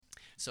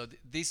So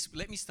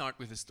let me start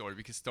with a story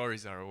because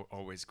stories are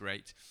always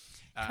great.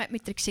 Ich möchte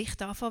mit der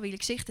Geschichte anfangen, weil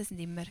Geschichten sind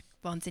immer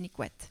wahnsinnig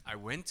gut. I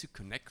went to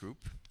Connect Group,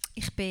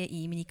 Ich bin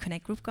in meine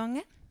Connect Group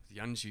gegangen.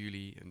 Jan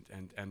Julie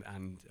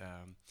and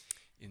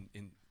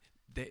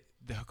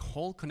the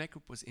whole Connect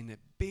Group was in a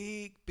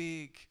big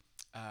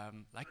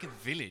like a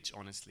village,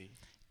 honestly.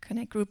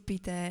 Connect Group bei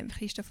der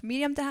Christoph und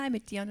Miriam daheim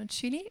mit Jan und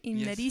Julie in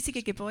einem Yes.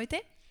 riesigen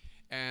Gebäude.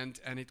 And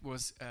it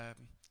was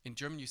in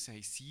German you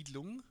say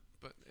Siedlung,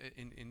 but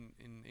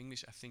in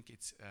English I think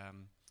it's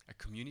a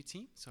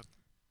community. So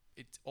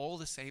it's all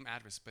the same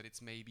address, but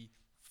it's maybe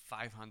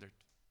 500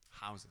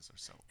 houses or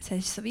so. Es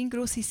ist so wie eine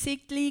grosse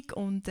Siedlung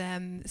und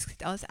es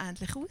sieht alles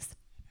ähnlich aus.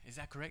 Is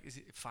that correct? Is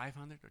it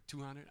 500 or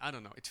 200? I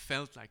don't know. It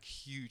felt like a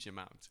huge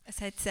amount. Es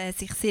hat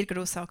sich sehr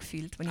gross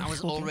angefühlt, als I ich was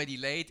gekommen bin. already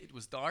late. It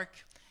was dark.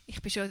 Ich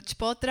bin schon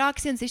spät dran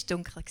gewesen und es war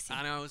dunkel gewesen.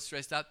 And I was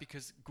stressed out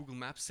because Google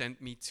Maps sent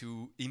me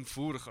to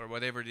Infurch or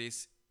whatever it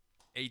is,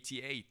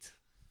 88.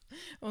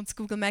 Und das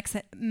Google Maps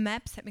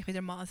hat mich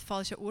wieder mal an den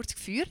falschen Ort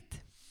geführt.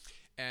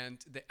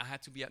 And I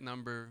had to be at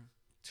number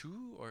 2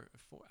 or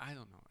 4. I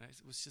don't know.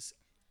 It was just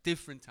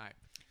different type.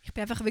 Ich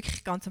bin einfach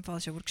wirklich ganz am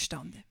falschen Ort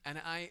gestanden. And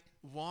I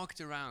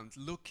walked around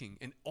looking,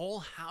 and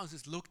all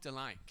houses looked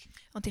alike.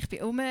 Und ich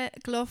bin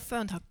rumgelaufen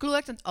und habe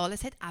geschaut und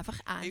alles hat einfach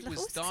It ähnlich was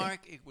ausgesehen.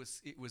 dark. It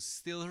was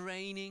still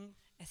raining,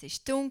 Es war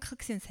dunkel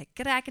gewesen, es hat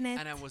geregnet.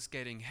 and I was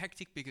getting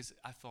hectic because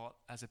I thought,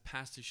 as a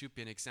pastor, should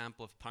be an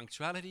example of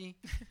punctuality.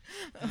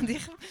 Und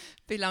ich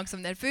bin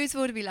langsam nervös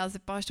geworden, weil als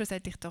Pastor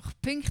sollte ich doch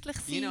pünktlich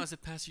You know, sein. as a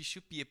pastor, you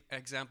should be an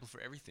example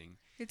for everything.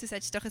 Weil du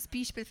solltest doch ein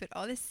Beispiel für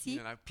alles sein.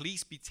 Like,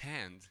 please be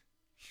tanned.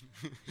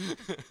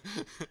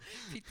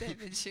 Bitte,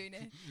 eine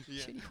schöne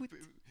Haut.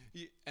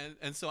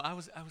 And so I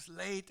was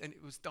late, and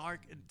it was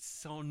dark, and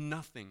saw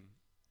nothing.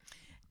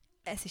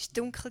 Es war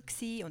dunkel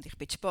gewesen und ich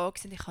bin zu spät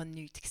gewesen und ich habe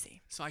nichts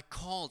gesehen. So I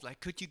called, like,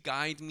 could you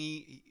guide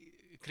me?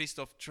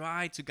 Christoph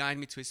tried to guide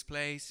me to his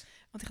place.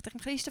 Und ich habe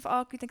Christoph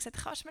angerufen und gesagt,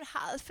 kannst du mir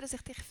helfen, dass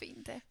ich dich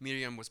finde?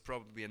 Miriam was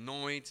probably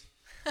annoyed.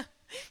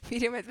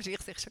 Miriam hat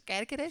wahrscheinlich sich schon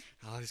geärgert.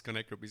 Oh, this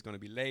Connect Group is going to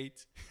be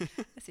late.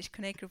 Es ist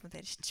Connect Group und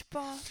er ist zu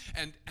spät.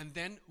 And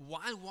then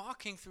while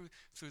walking through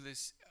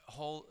this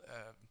whole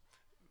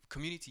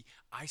community,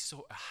 I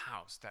saw a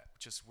house that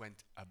just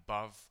went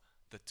above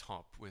the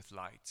top with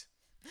light.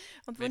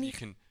 Und wenn Maybe you ich,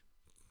 can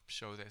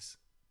show this.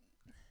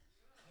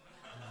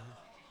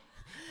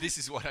 This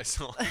is what I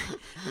saw.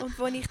 und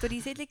als ich durch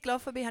die Siedlung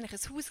gelaufen bin, habe ich ein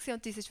Haus gesehen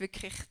und das ist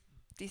wirklich,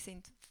 die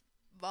sind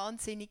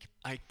wahnsinnig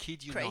I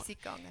kid you not. crazy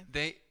gegangen.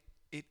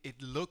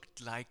 It looked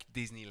like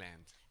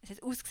Disneyland. Es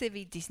hat ausgesehen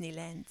wie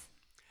Disneyland.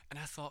 And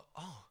I thought,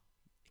 oh,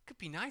 it could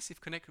be nice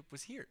if Connect Group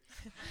was here.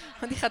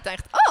 Und ich habe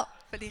gedacht,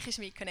 vielleicht ist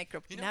mein Connect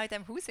Group genau in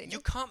diesem Haus You hinein.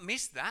 can't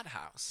miss that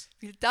house.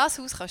 Weil das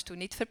Haus kannst du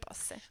nicht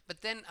verpassen.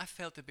 But then I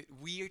felt a bit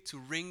weird to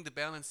ring the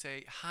bell and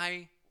say,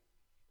 hi,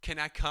 can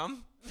I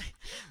come?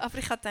 Aber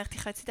ich habe gedacht,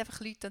 ich kann jetzt nicht einfach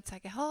Leute und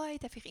sagen, hi,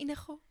 darf ich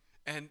reinkommen?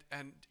 And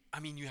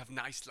I mean, you have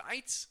nice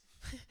lights.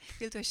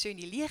 Weil du hast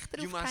schöne Lichter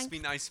You must be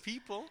aufgehängt. nice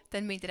people.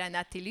 Dann müsst ihr auch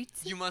nette Leute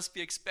sein. You must be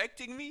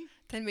expecting me.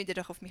 Dann müsst ihr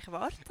doch auf mich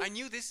warten. I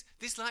knew this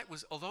light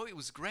was, although it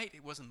was great,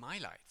 it wasn't my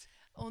light.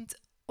 Und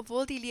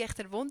obwohl die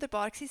Lichter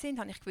wunderbar waren,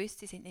 habe ich gewusst,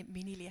 sie sind nicht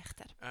meine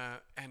Lichter.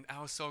 And I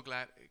was so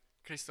glad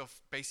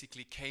Christoph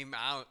basically came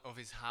out of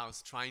his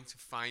house trying to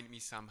find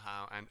me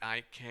somehow. And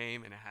I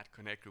came and I had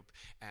Connect Group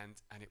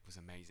and it was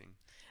amazing.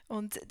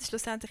 Und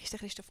schlussendlich ist der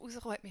Christoph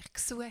rausgekommen, hat mich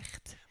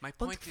gesucht My und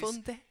point is,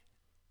 gefunden.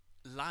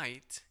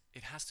 light,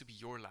 it has to be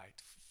your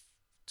light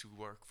to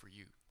work for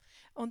you.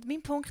 Und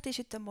mein Punkt ist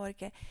heute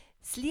Morgen,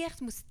 das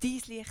Licht muss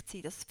dein Licht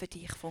sein, dass es für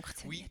dich We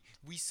funktioniert.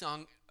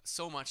 sung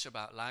so much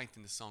about light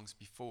in the songs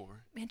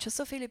before. Wir haben schon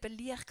so viel über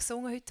Licht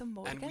gesungen heute And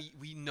Morgen.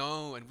 we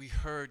know and we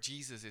heard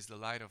Jesus is the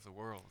light of the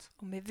world.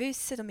 Und wir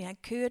wissen und wir haben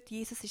gehört,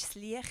 Jesus ist das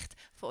Licht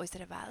von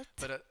unserer Welt.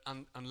 But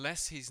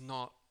unless he's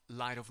not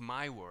light of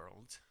my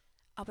world,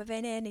 Aber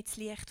wenn er nicht das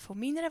Licht von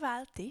meiner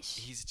Welt ist,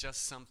 he's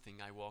just something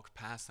I walk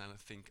past and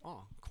I think,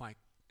 oh, quite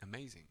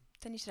amazing.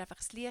 dann ist er einfach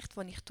das Licht,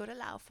 das ich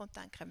durchlaufe und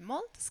denke,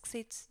 mal, das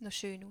sieht noch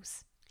schön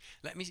aus.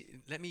 Let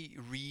me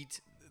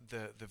read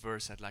the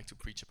verse I'd like to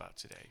preach about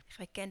today. Ich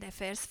möchte gerne den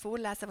Vers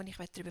vorlesen, den ich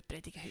darüber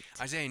predigen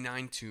heute. Isaiah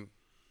 9:2.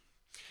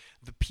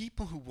 The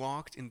people who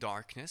walked in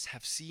darkness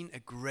have seen a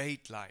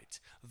great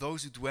light.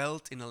 Those who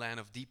dwelt in a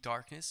land of deep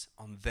darkness,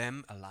 on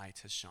them a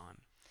light has shone.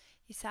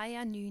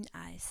 Jesaja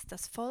 9,1.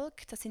 Das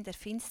Volk, das in der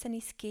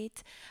Finsternis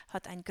geht,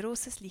 hat ein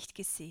großes Licht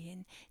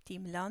gesehen, die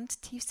im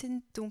Land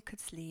tiefsten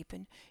Dunkels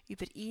leben.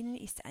 Über ihnen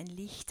ist ein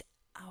Licht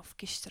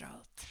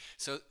aufgestrahlt.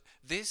 So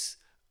this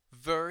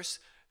verse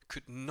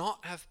could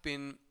not have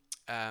been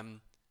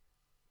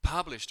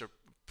published or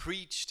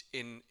preached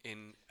in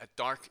a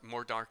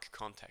more dark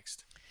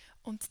context.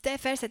 Und der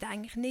Vers hat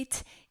eigentlich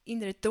nicht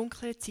in einer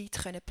dunkleren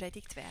Zeit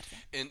predigt werden.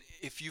 And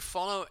if you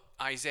follow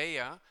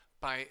Isaiah,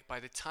 by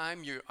the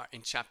time you are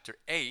in chapter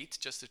 8,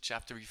 just the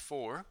chapter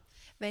before,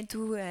 Wenn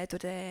du durch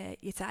den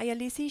Jesaja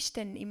liest,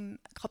 dann im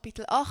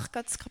Kapitel 8,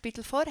 das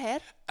Kapitel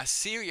vorher,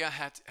 Assyria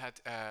had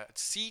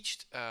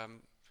sieged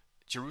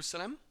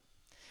Jerusalem.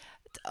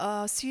 Die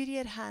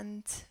Assyrier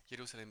haben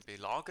Jerusalem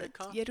belagert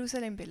gehabt,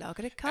 Jerusalem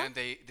belagert gehabt and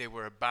they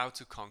were about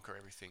to conquer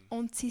everything.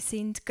 und sie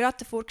sind gerade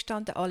davor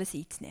gestanden, alles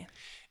einzunehmen.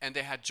 And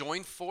they had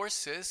joined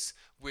forces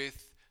with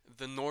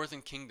the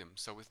northern kingdom,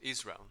 so with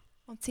Israel.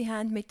 Und sie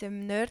haben mit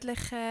dem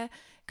nördlichen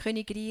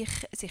Königreich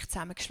sich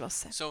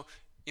zusammengeschlossen. So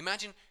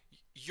imagine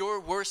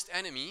your worst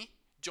enemy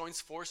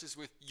joins forces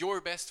with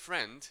your best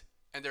friend,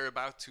 and they're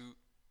about to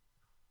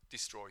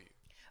destroy you.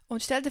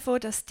 Und stell dir vor,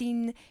 dass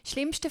dein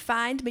schlimmster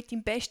Feind mit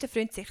deinem besten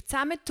Freund sich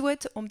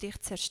zusammentut, um dich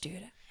zu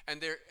zerstören.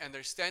 And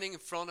they're standing in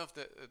front of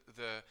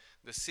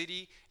the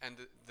city, and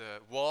the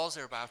walls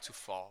are about to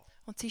fall.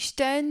 Und sie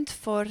stehen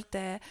vor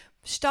den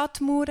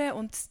Stadtmauern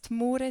und die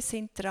Mauern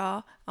sind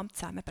dran am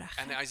Zusammenbrechen.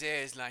 And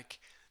Isaiah is like,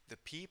 the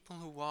people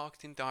who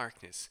walked in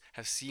darkness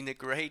have seen a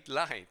great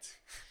light.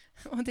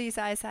 Und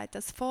Jesaja sagt,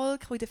 das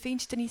Volk, das in der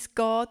Finsternis geht,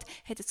 hat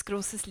ein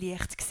grosses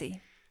Licht gesehen.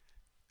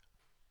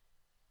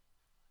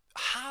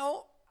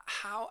 How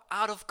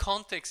out of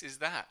context is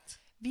that?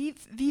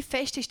 Wie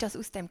fest ist das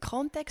aus dem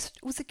Kontext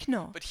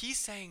rausgenommen? But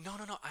he's saying, no,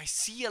 I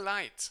see a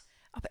light.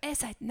 Aber er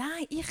sagt,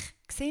 nein, ich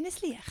sehe ein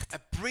Licht. A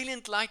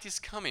brilliant light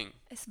is coming,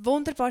 Ein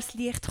wunderbares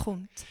Licht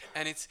kommt.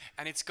 and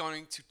it's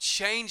going to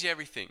change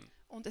everything.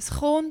 Und es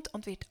kommt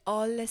und wird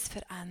alles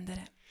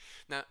verändern.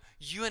 Now,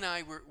 you and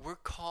I, we're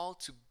called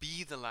to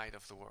be the light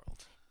of the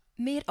world.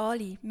 Wir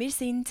alle, wir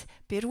sind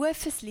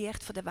berufen, das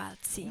Licht der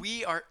Welt zu sein.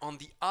 We are on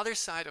the other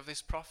side of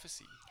this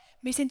prophecy.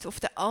 Wir sind auf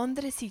der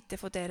anderen Seite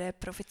von dieser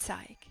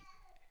Prophezeiung.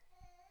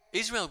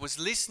 Israel was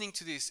listening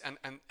to this and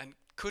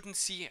couldn't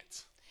see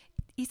it.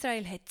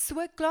 Israel hat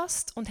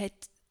zugelassen und hat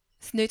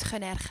es nicht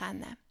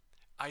erkennen.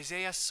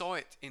 Isaiah saw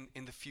it in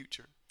the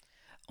future.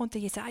 Und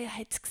der Jesaja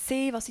hat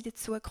gesehen, was in der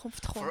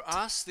Zukunft For kommt.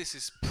 us, this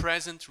is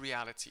present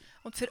reality.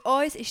 Und für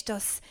uns ist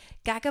das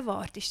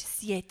Gegenwart, ist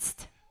das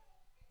Jetzt.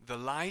 The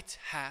light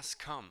has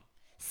come.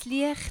 Das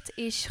Licht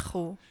ist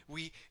gekommen.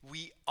 We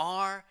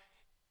are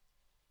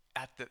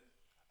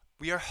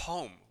we are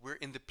home. We're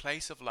in the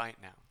place of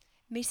light now.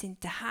 Wir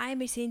sind daheim,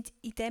 wir sind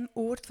in dem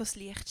Ort, wo das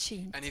Licht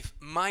scheint. And if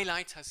my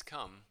light has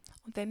come,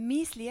 Und wenn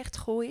mein Licht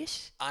gekommen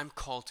ist, I'm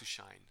called to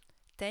shine.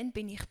 dann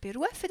bin ich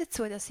berufen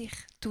dazu, dass ich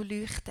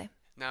leuchte.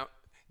 Now,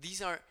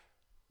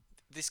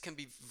 this can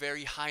be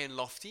very high and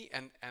lofty,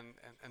 and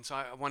so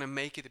I want to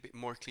make it a bit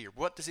more clear.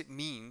 What does it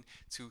mean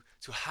to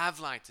have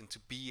light and to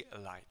be a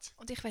light?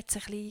 Und ich werde es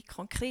ein bisschen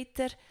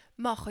konkreter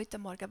machen heute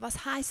Morgen.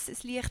 Was heisst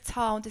es, ein Licht zu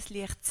haben und ein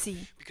Licht zu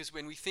sein? Because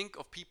when we think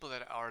of people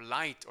that are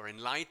light or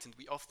enlightened,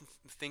 we often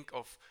think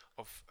of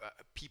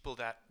people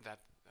that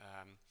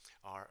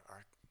are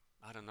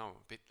I don't know,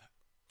 a bit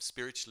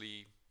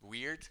spiritually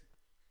weird.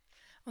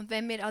 Und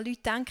wenn wir an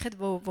Leute denken,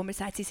 wo man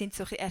sagt, sie sind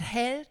so ein bisschen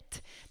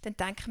erhellt, dann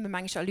denken wir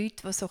manchmal an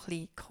Leute, die so ein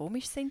bisschen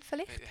komisch sind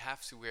vielleicht. They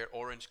have to wear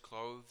orange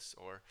clothes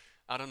or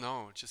I don't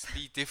know, just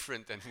be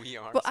different than we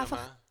are Die somehow.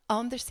 einfach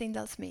anders sind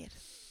als wir.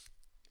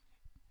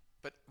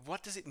 But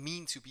what does it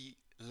mean to be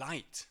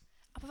light?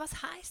 Aber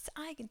was heisst es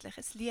eigentlich,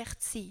 ein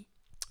Licht zu sein?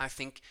 I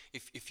think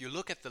if you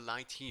look at the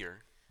light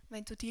here,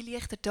 Wenn du die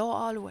Lichter hier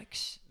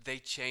anschaust, they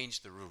change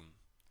the room.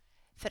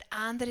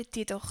 verändern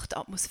die doch die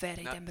Atmosphäre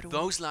in Now, diesem Raum.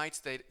 those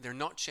lights, they're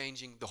not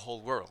changing the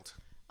whole world.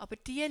 Aber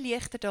diese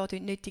Lichter hier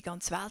tun nicht die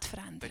ganze Welt They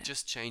verändern.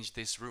 just change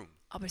this room.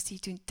 Aber sie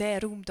tun diesen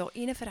Raum hier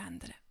innen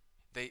verändern.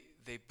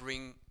 They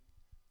bring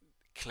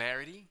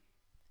clarity,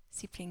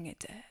 Sie bringen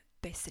eine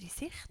bessere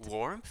Sicht,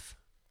 warmth,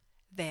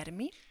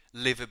 Wärme.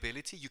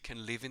 livability. You can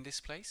live in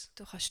this place.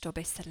 Du kannst hier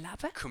besser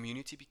leben.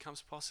 Community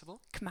becomes possible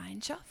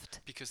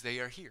Gemeinschaft. because they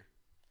are here.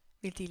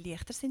 Weil die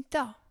Lichter sind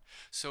da.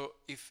 So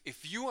if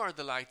you are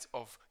the light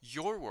of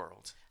your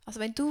world, Also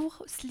wenn du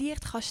das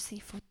Licht kannst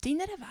sein von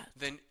deiner Welt,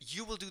 then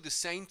you will do the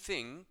same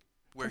thing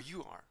where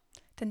you are.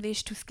 dann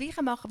wirst du das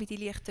Gleiche machen wie die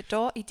Lichter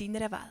hier in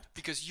deiner Welt.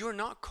 Because you're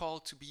not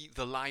called to be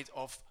the light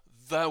of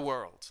the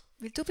world,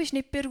 Weil du bist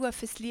nicht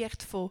berufen, das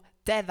Licht von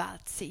der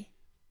Welt zu sein.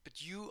 but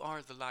you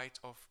are the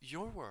light of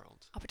your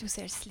world. Aber du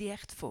sollst das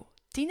Licht von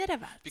deiner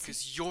Welt sein.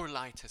 Because your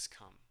light has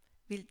come.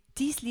 Weil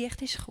dein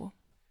Licht ist gekommen.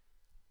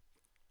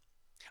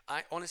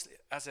 I honestly,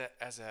 as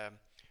a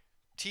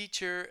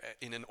teacher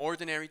in an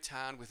ordinary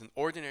town with an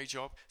ordinary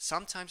job,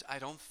 sometimes I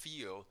don't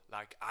feel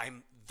like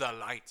I'm the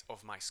light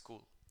of my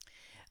school.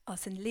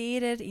 Als ein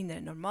Lehrer in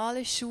einer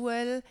normalen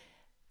Schule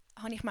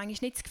habe ich manchmal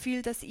nicht das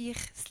Gefühl, dass ich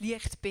das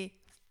Licht bin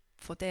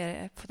von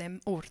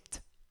dem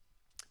Ort.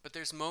 But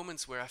there's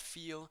moments where I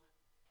feel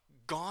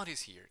God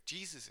is here,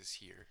 Jesus is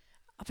here,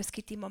 Aber es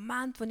gibt die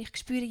Momente, wo ich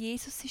spüre,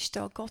 Jesus ist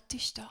da, Gott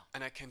ist da.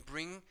 and I can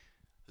bring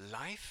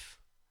life,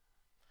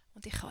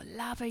 Und ich kann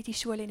Leben in die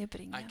Schule I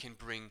hineinbringen. can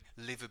bring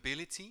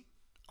livability,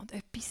 Und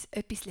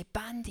etwas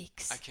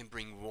Lebendiges. I can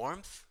bring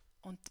warmth,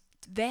 Und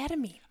die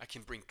Wärme I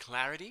can bring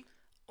clarity,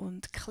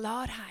 und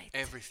Klarheit.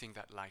 everything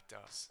that light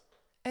does.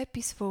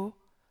 Etwas, wo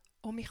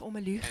um mich herum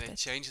And it leuchtet.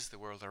 changes the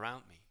world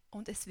around me.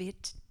 Und es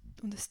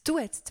tut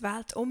die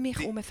Welt um mich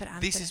herum This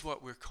verändern. is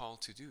what we're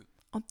called to do,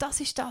 Und das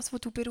ist das, was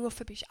du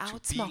berufen bist, to auch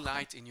zu be machen.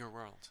 light in your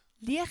world.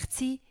 Licht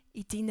sein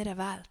in deiner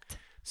Welt.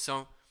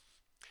 So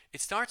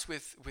it starts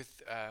with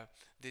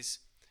this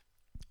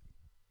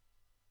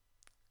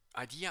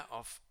idea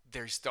of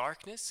there's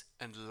darkness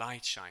and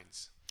light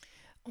shines.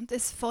 Und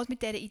es fällt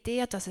mit der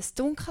Idee an, dass es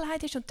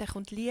Dunkelheit ist und dann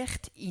kommt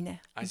Licht rein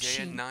und Isaiah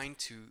scheint.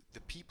 9:2, the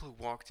people who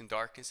walked in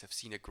darkness have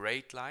seen a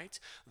great light.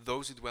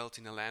 Those who dwelt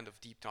in a land of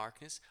deep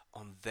darkness,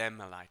 on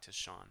them a light has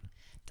shone.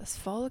 Das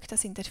Volk,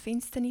 das in der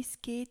Finsternis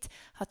geht,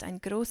 hat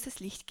ein großes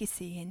Licht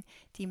gesehen,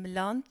 die im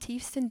Land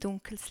tiefsten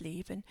Dunkels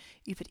leben.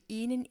 Über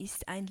ihnen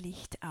ist ein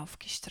Licht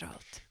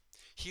aufgestrahlt.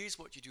 Here's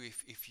what you do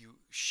if you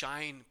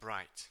shine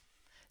bright.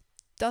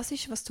 Das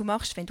ist, was du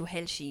machst, wenn du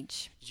hell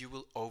scheinst. You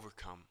will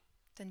overcome.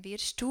 Dann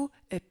wirst du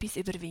etwas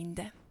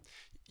überwinden.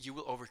 You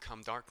will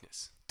overcome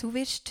darkness. Du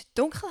wirst die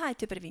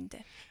Dunkelheit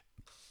überwinden.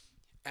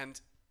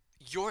 And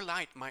your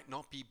light might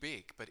not be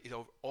big, but it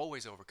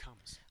always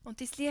overcomes. Und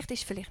dein Licht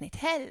ist vielleicht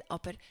nicht hell,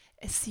 aber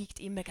es siegt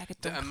immer gegen die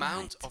The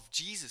amount Dunkelheit. of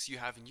Jesus you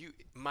have in you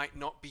might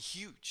not be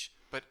huge,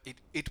 but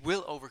it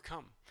will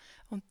overcome.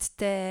 Und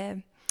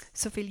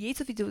so viel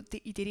Jesus, wie du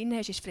in dir drin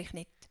hast, ist vielleicht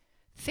nicht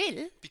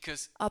viel,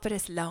 Because aber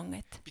es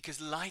langt.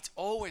 light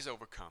always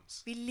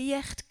overcomes. Weil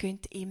Licht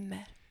gönnt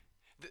immer.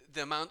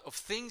 The amount of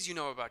things you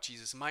know about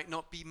Jesus might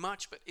not be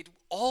much, but it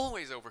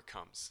always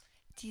overcomes.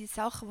 Die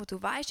Sachen, die du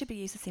weißt über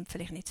Jesus, sind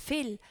vielleicht nicht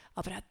viel,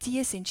 aber auch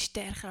die sind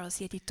stärker als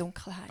jede By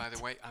Dunkelheit.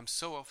 the way, I'm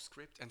so off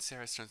script and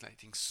Sarah's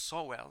translating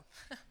so well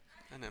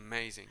and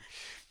amazing.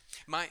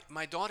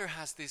 My daughter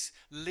has this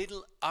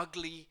little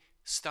ugly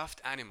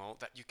stuffed animal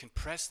that you can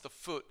press the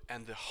foot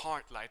and the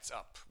heart lights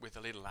up with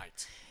a little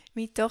light.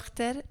 Meine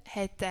Tochter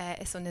hat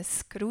so ein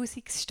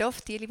grusiges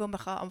Stofftier, das man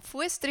am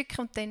Fuß drücken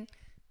kann und dann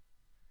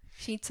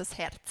scheint so das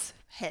Herz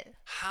hell.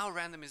 How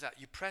random is that?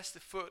 You press the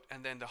foot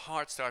and then the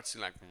heart starts to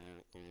like.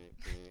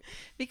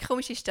 Wie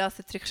komisch ist das?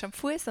 Du drückst am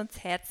Fuß und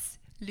das Herz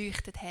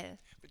leuchtet hell.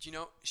 But you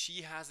know,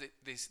 she has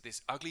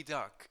this ugly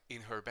duck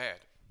in her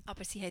bed.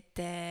 Aber sie hat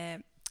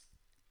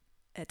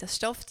das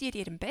Stofftier in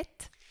ihrem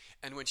Bett.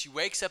 And when she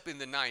wakes up in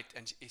the night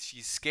and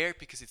she's scared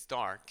because it's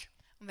dark,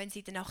 Und wenn sie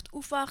in der Nacht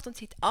aufwacht und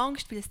sie hat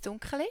Angst, weil es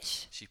dunkel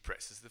ist, she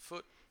presses the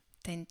foot.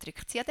 dann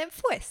drückt sie an den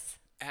Fuß.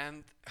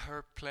 And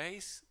her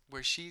place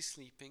where she's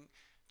sleeping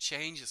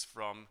changes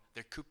from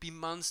there could be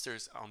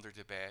monsters under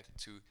the bed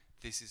to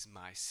this is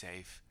my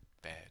safe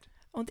bed.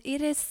 Und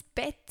ihr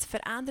Bett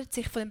verändert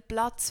sich von dem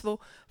Platz, wo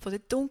von der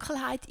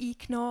Dunkelheit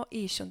eingenommen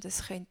ist. Und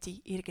es könnte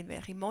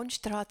irgendwelche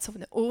Monster haben, so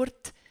einen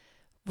Ort,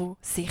 wo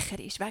sicher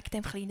ist, wegen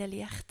dem kleinen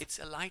Licht. It's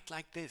a light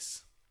like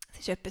this. Es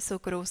ist etwa so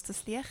gross,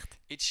 das Licht.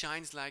 It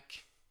shines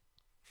like,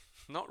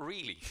 not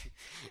really,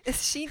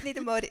 Es scheint nicht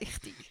einmal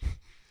richtig,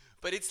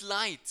 but it's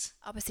light.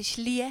 aber es ist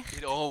Licht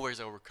It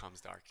always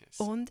overcomes darkness.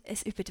 und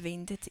es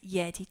überwindet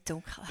jede The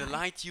Dunkelheit.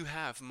 light you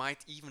have might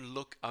even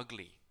look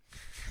ugly.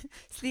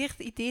 Das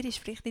Licht in dir ist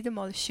vielleicht nicht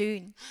einmal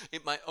schön.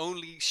 It might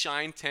only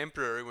shine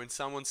temporary when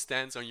someone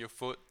stands on your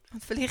foot,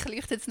 Und vielleicht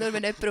leuchtet es nur,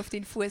 wenn jemand auf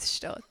deinen Fuß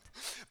steht.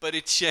 but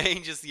it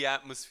changes the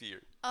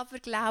atmosphere. Aber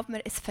glaub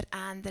mir, es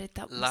verändert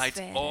die Light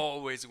Atmosphäre.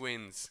 always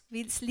wins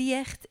Weil das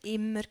Licht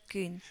immer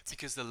gönnt.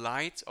 because the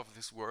light of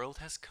this world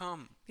has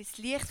come. Weil das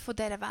Licht von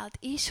dieser Welt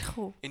ist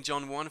gekommen. In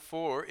John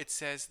 1:4, it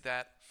says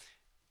that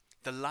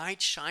the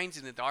light shines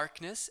in the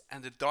darkness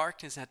and the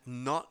darkness had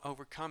not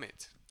overcome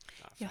it.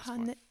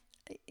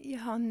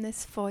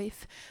 Johannes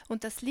 5.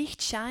 Und das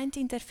Licht scheint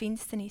in der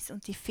Finsternis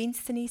und die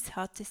Finsternis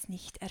hat es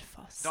nicht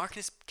erfasst.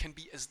 Darkness can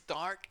be as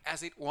dark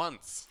as it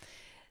wants.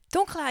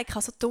 Dunkelheit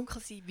kann so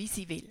dunkel sein, wie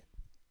sie will.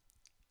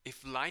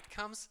 If light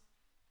comes,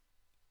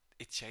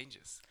 it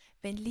changes.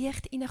 Wenn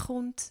Licht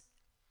hineinkommt,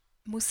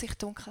 muss sich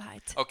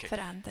Dunkelheit Okay.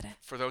 verändern.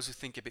 For those who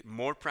think a bit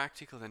more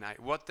practical than I,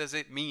 what does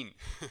it mean?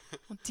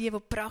 Und die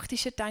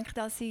praktischer denken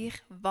als ich,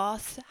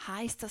 was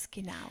heißt das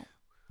genau?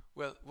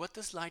 Well, what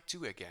does light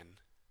do again?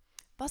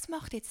 Was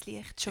macht jetzt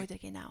Licht schon wieder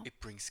genau? It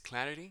brings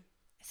clarity,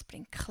 Es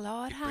bringt it brings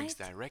Klarheit,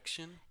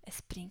 direction,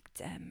 es bringt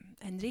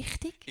eine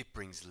Richtung, it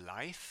brings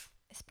life.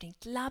 es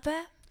bringt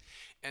Leben.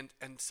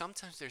 And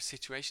sometimes there's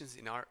situations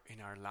in our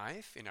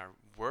life, in our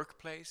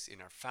workplace,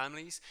 in our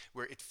families,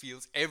 where it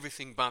feels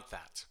everything but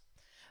that.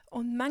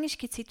 Und manchmal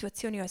gibt es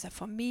Situationen in unserer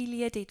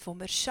Familie, dort wo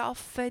wir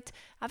arbeiten,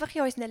 einfach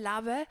in unserem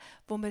Leben,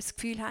 wo wir das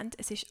Gefühl haben,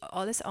 es ist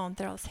alles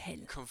andere als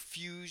hell.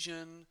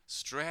 Confusion,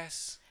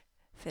 stress,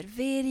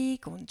 Verwirrung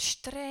und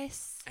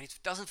Stress. and it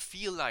doesn't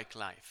feel like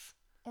life.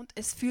 Und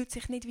es fühlt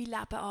sich nicht wie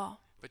Leben an.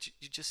 But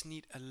you just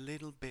need a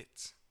little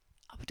bit,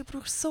 Aber du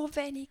brauchst so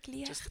wenig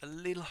Licht, just a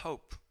little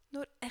hope,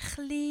 nur eine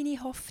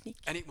kleine Hoffnung.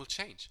 and it will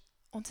change.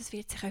 Und es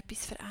wird sich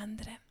etwas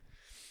verändern.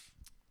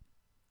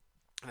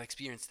 I've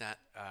experienced that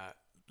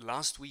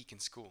last week in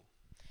school.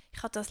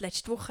 Ich habe das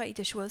letzte Woche in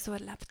der Schule so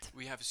erlebt.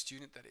 We have a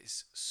student that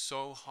is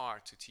so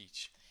hard to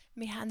teach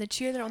Wir haben einen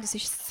Schüler und es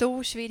ist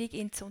so schwierig,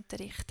 ihn zu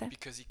unterrichten.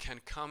 because he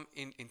can come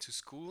into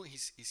school.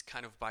 He's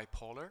kind of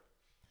bipolar,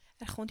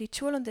 Er kommt in die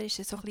Schule und er ist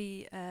so ein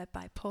bisschen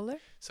bipolar.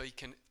 so he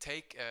can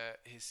take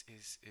his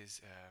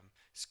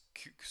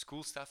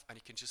school stuff and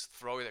he can just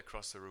throw it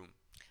across the room.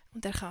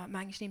 Und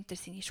manchmal nimmt er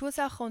seine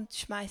Schulsachen und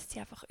schmeißt sie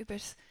einfach über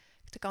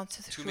den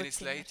ganzen 2 minutes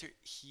Schulzimmer. later,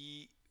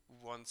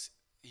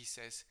 he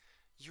says,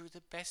 "You're the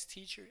best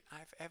teacher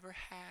I've ever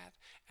had,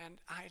 and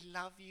I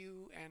love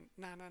you." And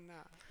na na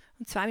na.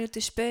 Und 2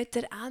 Minuten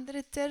später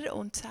ändert er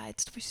und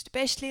sagt, du bist der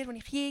beste Lehrer, den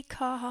ich je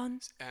gehabt habe.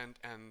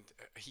 And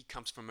he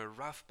comes from a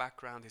rough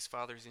background. His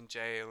father's in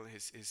jail.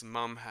 His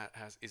mum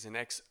is an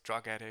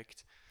ex-drug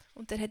addict.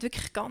 Und er hat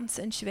wirklich ganz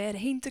einen schweren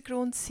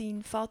Hintergrund.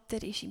 Sein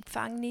Vater ist im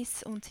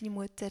Gefängnis und seine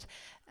Mutter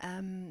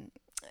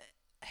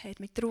hat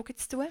mit Drogen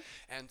zu tun.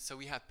 And so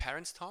we had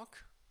parents talk.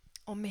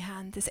 Und wir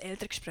haben ein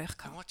Elterngespräch And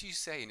gehabt. what do you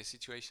say in a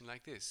situation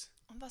like this?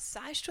 Und was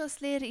sagst du als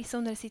Lehrer in so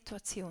einer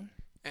Situation?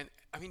 And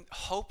I mean,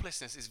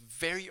 hopelessness is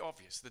very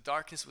obvious. The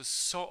darkness was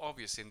so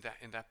obvious in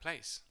that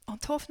place.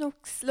 Und die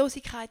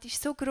Hoffnungslosigkeit war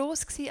so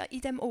gross in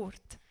diesem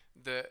Ort.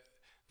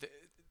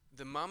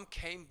 The mom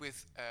came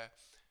with a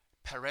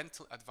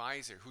parental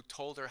advisor who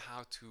told her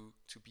how to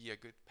be a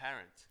good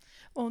parent.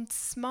 Und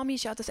die Mami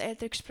ist an das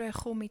Elterngespräch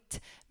gekommen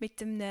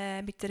mit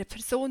einer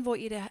Person,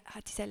 die ihr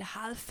hat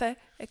helfen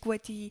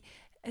sollte,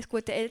 ein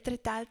guter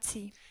Elternteil zu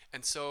sein.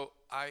 And so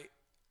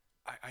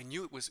I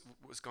knew it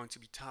was going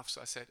to be tough.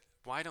 So I said,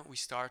 why don't we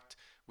start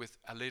with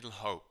a little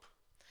hope?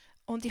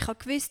 Und ich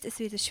habe gewusst, es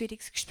wird ein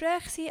schwieriges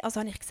Gespräch sein. Also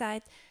habe ich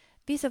gesagt,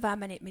 wieso wollen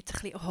wir nicht mit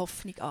ein bisschen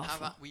Hoffnung How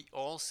anfangen? about we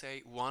all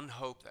say one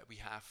hope that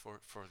we have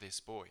for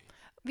this boy?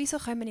 Wieso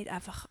können wir nicht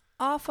einfach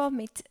anfangen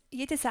mit,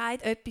 jeder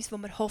sagt etwas, wo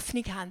wir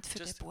Hoffnung haben für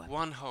den Just Bub.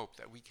 one hope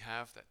that we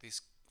have that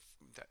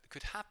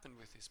could happen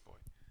with this boy.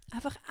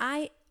 Einfach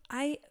eine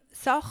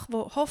Sache, die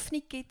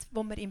Hoffnung gibt, die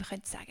wir ihm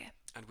sagen können.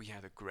 And we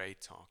had a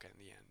great talk at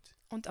the end.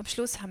 Und am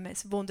Schluss haben wir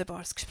ein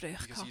wunderbares Gespräch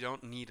Because you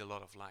gehabt. don't need a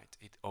lot of light.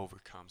 It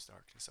overcomes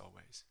darkness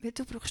always. Weil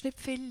du brauchst nicht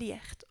viel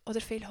Licht oder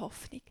viel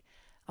Hoffnung.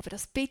 Aber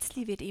das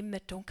bisschen wird immer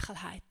die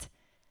Dunkelheit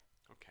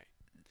Okay.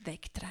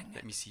 wegdrängen.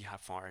 Let me see how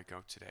far I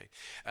go today.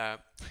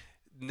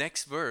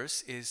 Next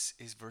verse is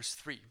verse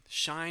 3.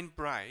 Shine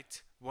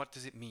bright. What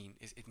does it mean?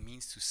 It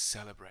means to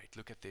celebrate.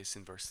 Look at this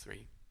in verse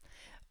 3.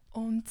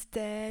 Und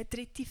der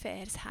 3.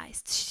 Vers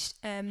heisst,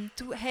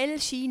 du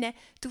hell scheinen,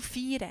 du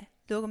feiern.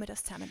 Schauen wir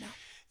das zusammen an.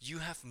 You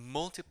have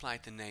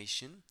multiplied the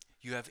nation.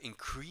 You have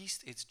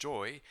increased its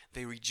joy.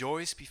 They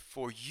rejoice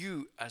before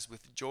you as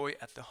with joy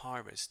at the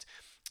harvest,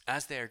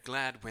 as they are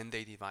glad when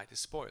they divide the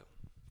spoil.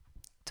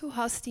 Du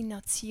hast die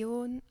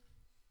Nation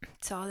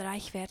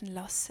zahlreich werden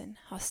lassen,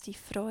 hast die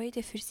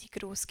Freude für sie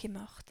groß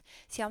gemacht.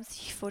 Sie haben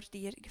sich vor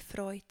dir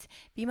gefreut,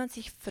 wie man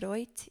sich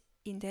freut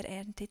in der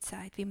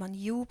Erntezeit, wie man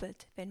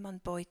jubelt, wenn man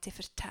Beute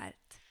verteilt.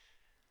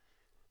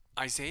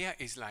 Isaiah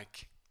is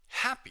like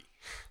happy.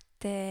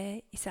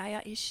 Der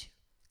Isaiah ist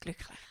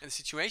glücklich. And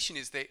the situation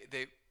is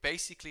they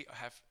basically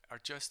are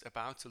just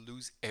about to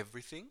lose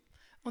everything.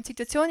 Und die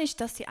Situation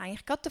ist, dass sie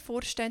eigentlich gerade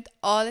davor stehen,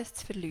 alles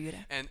zu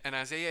verlieren. And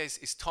Isaiah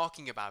is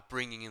talking about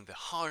bringing in the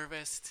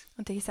harvest.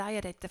 Und der Isaiah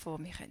redet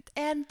davon, wir können die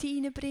Ernte That's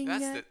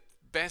reinbringen. the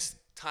best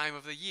time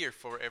of the year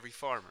for every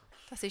farmer.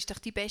 Das ist doch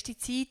die beste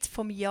Zeit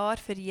vom Jahr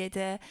für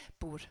jeden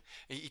Bauer.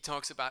 He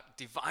talks about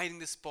dividing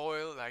the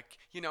spoil, like,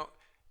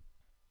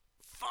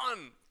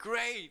 fun,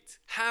 great,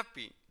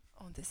 happy.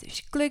 Und es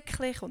ist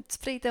glücklich und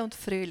zufrieden und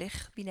fröhlich,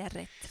 wie er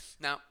redet.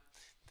 Now,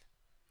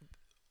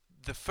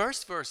 the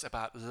first verse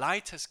about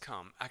light has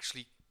come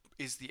actually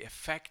is the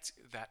effect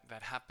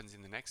that happens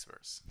in the next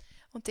verse.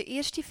 Und der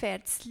erste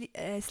Vers,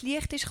 das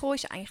Licht ist gekommen,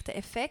 ist eigentlich der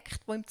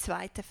Effekt, der im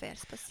 2.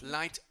 Vers passiert.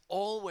 Light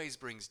always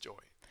brings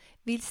joy.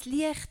 Weil das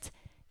Licht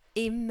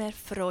immer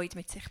Freude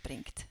mit sich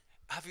bringt.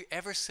 Have you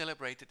ever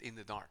celebrated in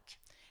the dark?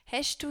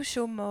 Hast du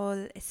schon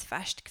mal ein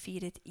Fest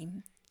gefeiert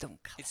im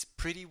Dunkeln? It's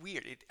pretty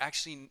weird.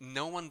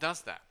 No one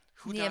does that.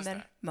 Who does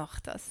Niemand that?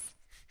 macht das.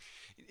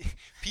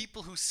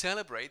 People who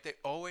celebrate, they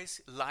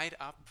always light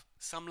up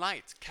some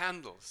light,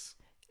 candles.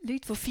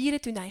 Leute, die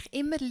feiern, tun eigentlich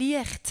immer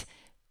Licht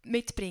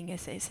mitbringen.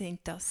 Sind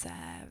das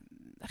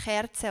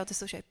Kerzen oder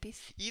so etwas?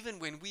 Even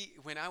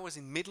when I was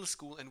in middle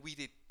school and we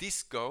did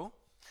disco,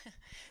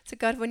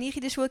 Sogar als ich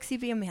in der Schule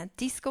war und wir haben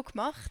Disco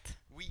gemacht.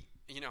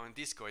 and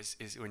disco is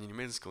when you're in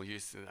middle school,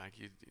 it's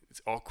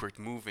awkward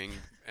moving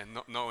and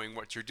not knowing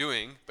what you're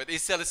doing, but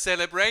it's a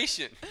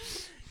celebration.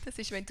 Das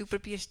ist, wenn du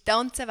probierst zu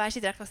tanzen, weißt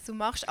du direkt, was du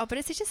machst, aber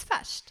es ist ein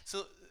Fest.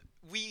 So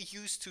we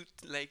used to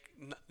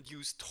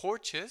use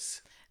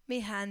torches,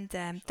 Wir haben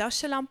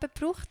Taschenlampen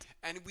gebraucht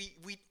and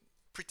we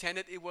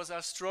pretended it was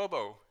our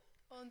strobo.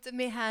 und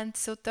wir haben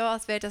so da,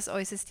 als wäre das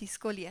unser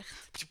Disco-Licht.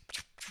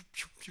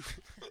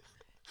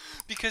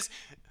 Because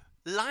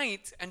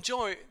light and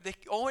joy, they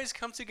always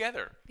come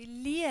together. Weil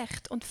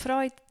Licht und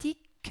Freude, die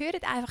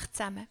gehören einfach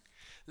zusammen.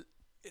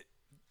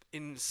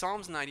 In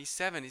Psalms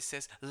 97 it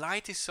says,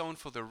 light is sown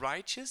for the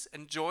righteous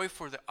and joy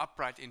for the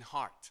upright in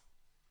heart.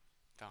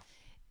 Da.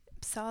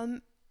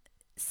 Psalm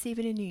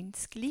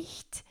 97.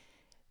 Licht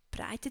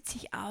breitet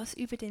sich aus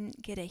über den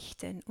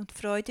Gerechten und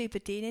Freude über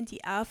denen,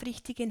 die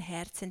aufrichtigen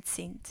Herzens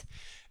sind.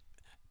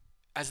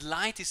 As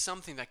light is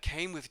something that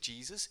came with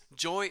Jesus,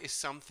 joy is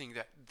something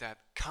that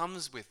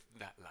comes with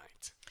that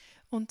light.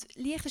 Und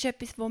Licht ist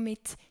etwas, das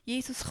mit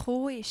Jesus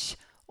gekommen ist.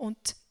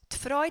 Und die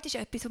Freude ist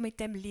etwas, das mit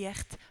dem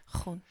Licht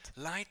kommt.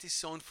 Light is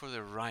sown for the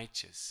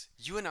righteous.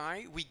 You and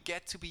I, we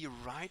get to be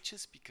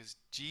righteous because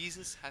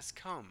Jesus has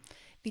come.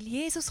 Weil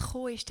Jesus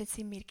gekommen ist, dann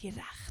sind wir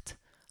gerecht.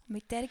 Und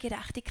mit dieser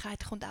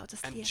Gerechtigkeit kommt auch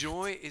das And Licht.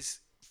 joy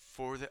is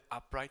for the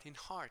upright in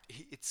heart.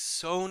 It's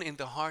sown in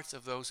the hearts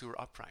of those who are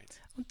upright.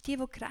 Und die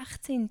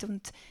gerecht sind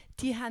und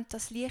die haben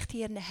das Licht in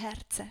ihren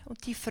Herzen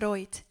und die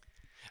Freude.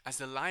 As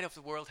the light of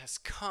the world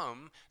has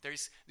come,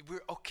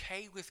 we're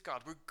okay with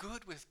God. We're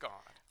good with God.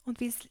 Und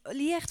weil das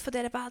Licht von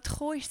dieser Welt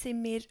gekommen ist,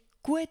 sind wir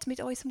gut mit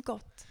unserem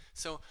Gott.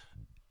 So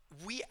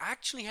we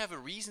actually have a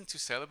reason to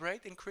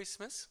celebrate in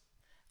Christmas.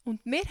 Und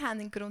wir haben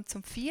einen Grund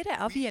zum Feiern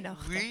an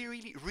Weihnachten. We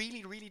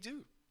really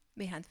do.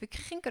 Wir haben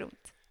wirklich einen Grund.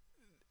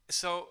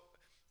 So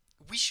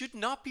we should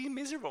not be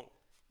miserable.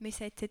 Wir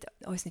sollten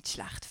uns nicht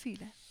schlecht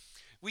fühlen.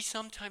 We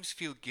sometimes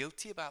feel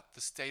guilty about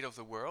the state of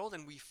the world,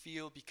 and we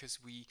feel because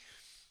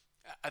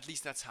at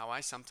least that's how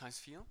I sometimes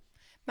feel.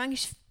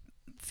 Manchmal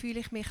fühle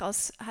ich mich,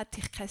 als hätte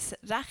ich kein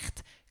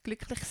Recht,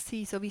 glücklich zu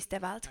sein, so wie es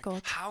der Welt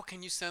geht. How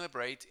can you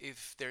celebrate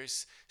if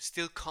there's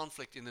still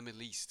conflict in the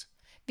Middle East?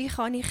 Wie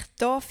kann ich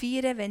da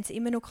feiern, wenn es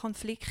immer noch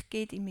Konflikt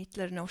gibt im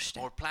Mittleren Osten?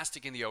 Or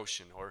plastic in the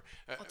ocean, or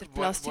Oder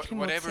Plastik im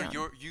whatever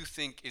Ozean. you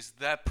think is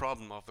the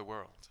problem of the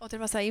world. Oder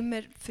was auch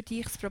immer für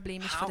dich das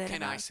Problem ist How von dieser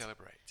can I Welt.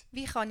 celebrate?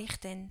 Wie kann ich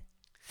denn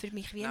für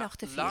mich Now,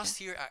 Weihnachten feiern? last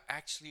year I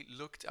actually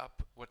looked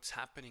up what's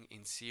happening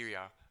in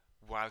Syria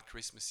while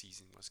Christmas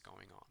season was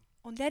going on.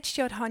 Und letztes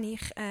Jahr habe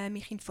ich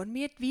mich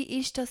informiert, wie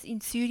ist das in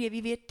Syrien,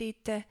 wie wird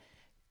dort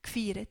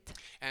gefeiert.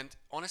 And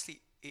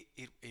honestly,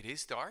 it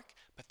is dark,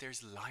 but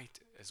there's light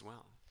as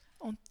well.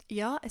 Und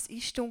ja, es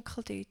ist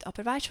dunkel dort,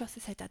 aber weißt du was,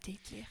 es hat auch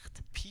dort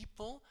Licht.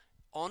 People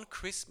on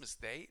Christmas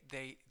Day,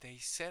 they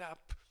set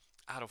up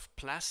out of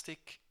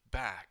plastic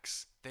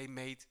bags. They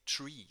made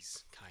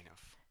trees, kind of,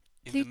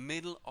 in the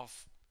middle of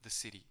the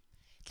city.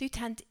 Die Leute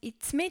haben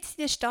mitten in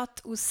der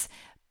Stadt aus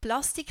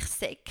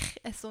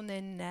Plastiksäcken so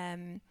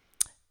einen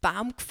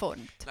Baum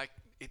geformt. Like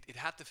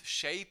it had the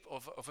shape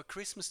of a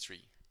Christmas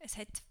tree. Es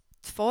hat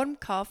die Form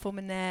von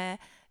einem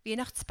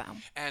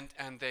Weihnachtsbaum.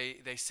 And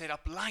they set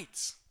up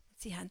lights.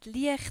 Sie haben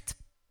Licht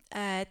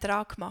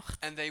dran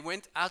gemacht. And they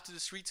went out to the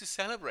street to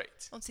celebrate.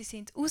 Und sie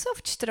sind raus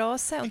auf die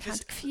Straße und Because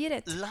haben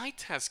gefeiert,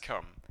 light has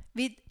come.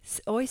 weil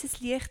unser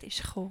Licht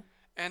ist gekommen.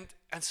 And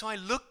so I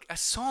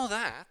saw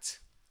that,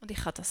 Und ich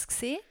habe das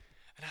gesehen.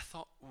 and I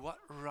thought, what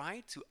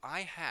right do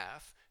I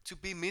have to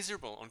be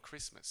miserable on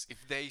Christmas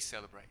if they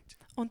celebrate?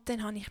 Und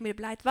dann habe ich mir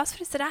überlegt, was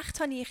für ein Recht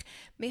habe ich,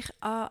 mich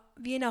an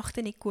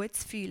Weihnachten nicht gut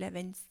zu fühlen,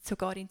 wenn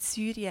sogar in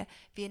Syrien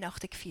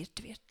Weihnachten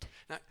gefeiert wird.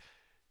 Now,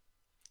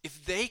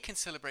 if they can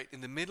celebrate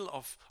in the middle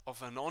of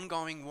an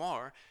ongoing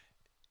war,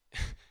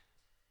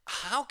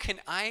 how can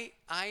I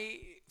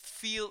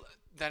feel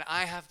that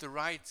I have the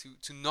right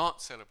to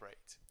not celebrate?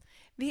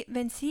 Wie,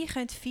 wenn sie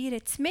feiern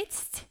können,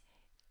 mitten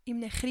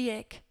in einem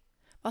Krieg,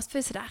 was für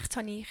ein Recht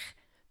habe ich,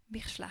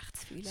 mich schlecht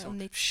zu fühlen So und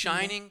nicht zu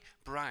feiern? shining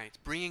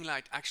bright, bringing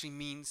light actually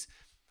means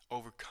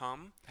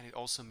overcome, and it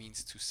also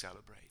means to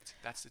celebrate.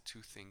 That's the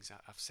two things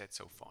I've said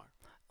so far.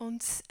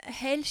 Und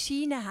hell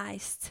scheinen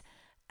heisst,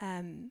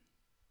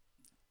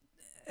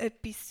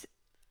 etwas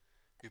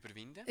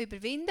Überwinden.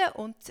 überwinden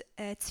und zu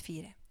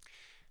feiern.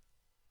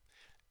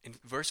 In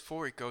verse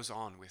 4 it goes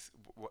on with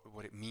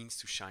what it means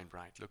to shine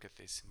bright. Look at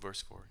this, in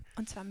verse 4.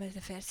 Und zwar wenn wir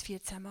den Vers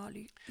 14 mal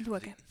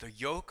schauen. The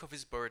yoke of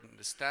his burden,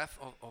 the staff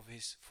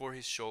for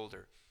his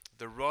shoulder,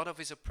 the rod of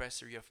his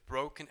oppressor you have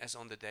broken as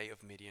on the day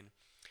of Midian.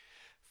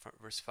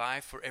 Verse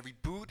 5, for every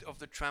boot of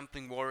the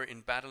trampling warrior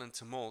in battle and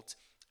tumult,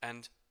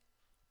 and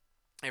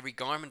every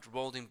garment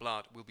rolled in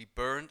blood will be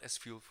burned as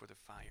fuel for the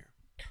fire.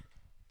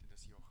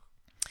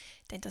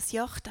 Denn das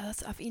Joch,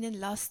 das auf ihnen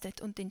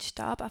lastet, und den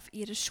Stab auf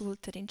ihrer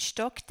Schulter, den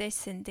Stock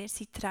dessen, der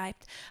sie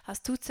treibt,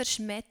 hast du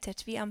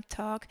zerschmettert wie am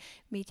Tag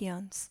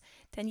Midians.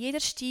 Denn jeder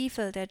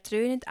Stiefel, der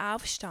dröhnend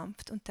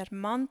aufstampft, und der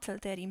Mantel,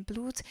 der im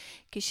Blut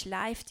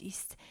geschleift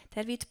ist,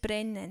 der wird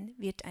brennen,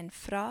 wird ein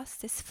Fraß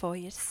des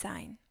Feuers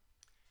sein.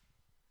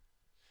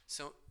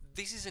 So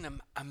this is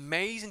an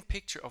amazing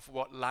picture of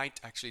what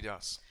light actually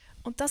does.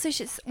 Und das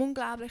ist ein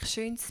unglaublich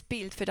schönes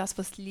Bild für das,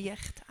 was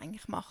Licht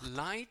eigentlich macht.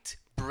 Light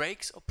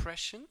breaks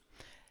oppression,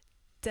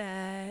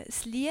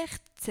 Das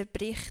Licht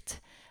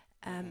zerbricht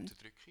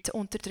Unterdrückung, die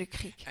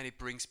Unterdrückung and it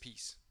brings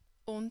peace.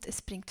 und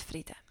es bringt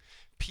Frieden.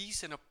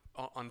 Peace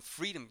and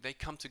freedom, they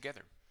come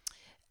together.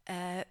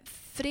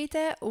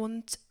 Frieden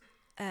und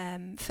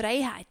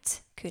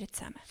Freiheit gehören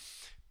zusammen.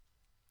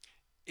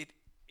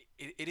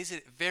 It is a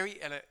very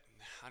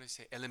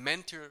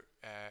elementary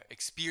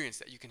experience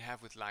that you can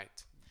have with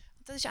light.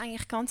 Das ist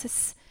eigentlich ganz ein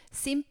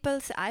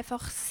simples,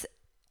 einfaches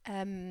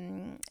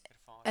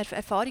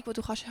Erfahrung, die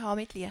du kannst haben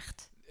mit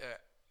Licht.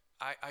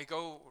 I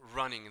go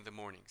running in the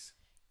mornings,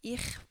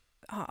 Ich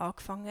habe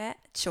angefangen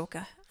zu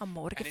joggen am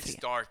Morgen and it's früh.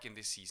 dark in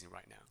this season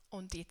right now.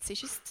 Und jetzt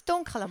ist es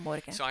dunkel am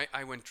Morgen. So I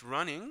went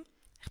running,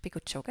 Ich bin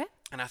joggen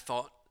and I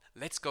thought,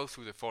 let's go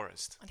through the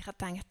forest. und ich habe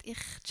gedacht, ich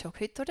jogge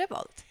heute durch den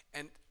Wald.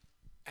 And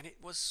it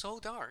was so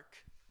dark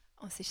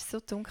Und es war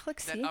so dunkel.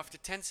 that Gewesen.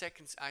 after 10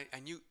 seconds, I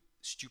knew,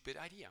 stupid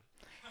idea.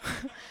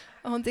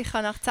 Und ich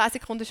habe nach 10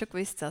 Sekunden schon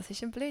gewusst, das war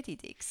eine blöde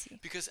Idee gewesen.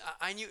 Because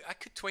I knew I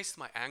could twist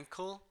my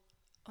ankle.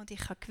 Und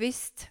ich habe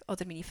gewusst,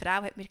 oder meine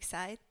Frau hat mir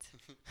gesagt,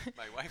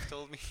 My wife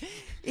told me.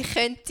 ich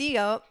könnte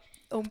ja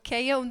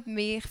umkehren und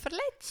mich So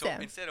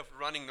verletzen. instead of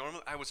running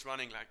normal, I was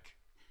running like,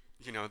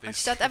 this.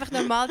 Anstatt einfach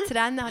normal zu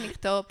rennen, habe ich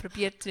da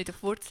probiert, nicht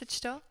auf Wurzeln zu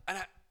stehen. And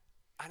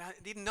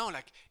I didn't know,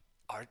 like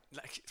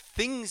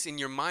things in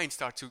your mind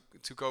start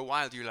to go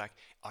wild. You're like,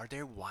 are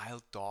there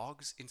wild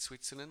dogs in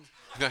Switzerland?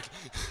 Like,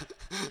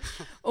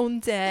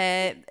 Und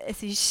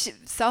es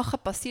ist Sachen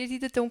passiert in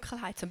der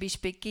Dunkelheit. Zum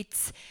Beispiel gibt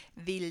es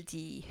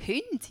wilde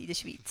Hunde in der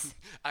Schweiz.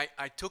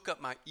 I took up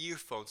my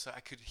earphones so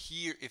I could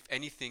hear if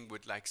anything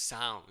would like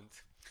sound.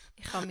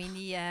 Ich habe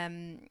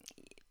meine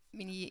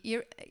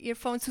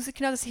Earphones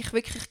rausgenommen, dass ich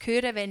wirklich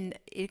höre, wenn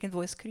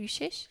irgendwo ein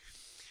Geräusch ist.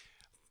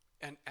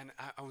 And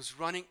I was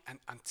running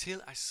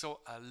until I saw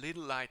a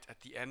little light at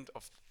the end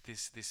of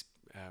this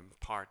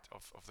part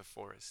of the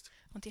forest.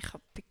 Und ich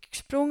bin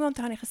gesprungen und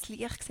da habe ich ein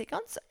Licht gesehen,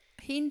 ganz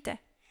hinten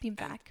beim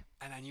Weg.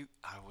 And I knew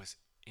I was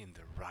in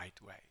the right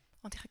way.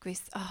 Und ich habe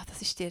gewusst,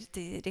 das ist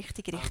die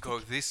richtige I'll go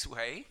Richtung. this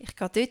way. Ich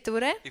gehe dort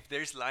durch. If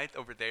there's light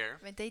over there,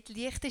 Wenn dort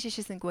Licht ist, ist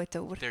es ein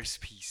guter Ort. there's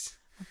peace.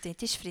 Und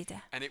dort ist Frieden.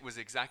 And it was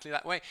exactly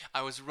that way.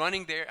 I was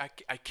running there.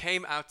 I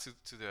came out to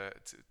the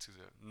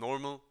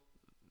normal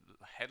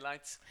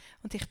headlights.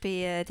 Und ich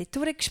bin dort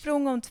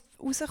durchgesprungen und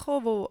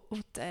rausgekommen, wo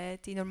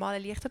die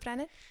normalen Lichter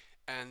brennen.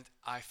 And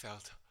I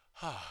felt,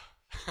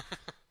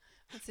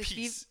 Und es ist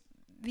peace.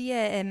 wie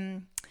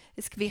ein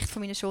Gewicht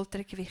von meinen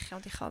Schultern gewichen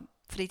und ich habe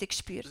Frieden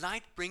gespürt.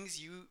 Light brings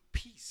you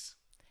peace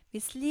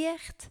Weil das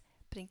Licht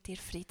bringt dir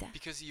Frieden.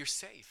 because you're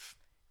safe.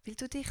 Weil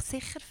du dich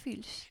sicher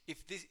fühlst.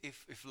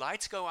 If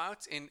lights go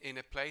out in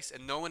a place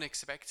and no one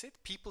expects it,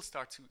 people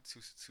start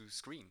to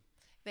scream.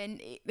 Wenn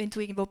du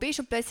irgendwo bist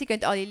und plötzlich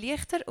gehen alle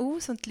Lichter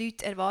aus und die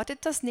Leute erwarten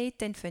das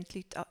nicht, dann fangen die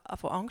Leute an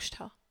Angst zu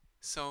haben.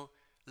 So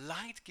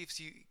light gives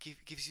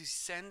you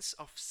sense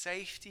of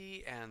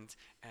safety and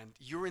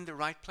you're in the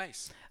right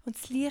place. Und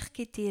das Licht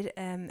gibt dir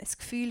ein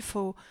Gefühl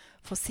von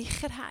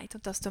Sicherheit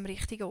und dass du am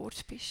richtigen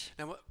Ort bist.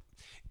 Now,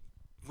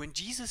 when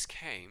Jesus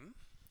came,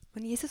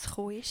 Als Jesus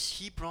gekommen ist,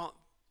 he brought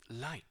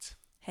light.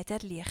 hat er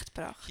Licht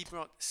gebracht. He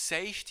brought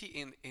safety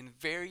in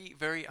very,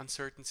 very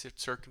uncertain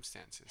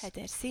circumstances. Hat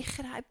er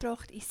Sicherheit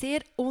gebracht in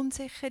sehr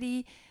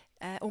unsichere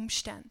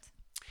Umstände.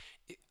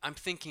 I'm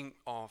thinking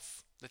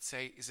of, let's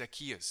say,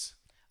 Zacchaeus.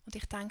 Und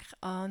ich denke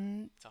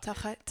an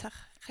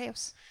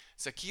Zachäus.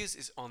 Zacchaeus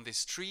is on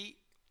this tree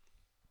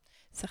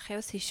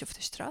Zachäus ist auf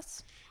der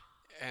Straße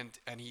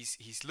and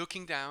he's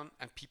looking down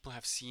and people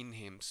have seen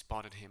him,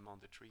 spotted him on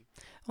the tree.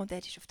 und er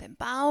ist auf dem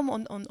Baum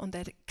und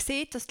er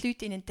sieht, dass die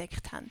Leute ihn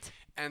entdeckt haben.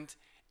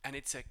 And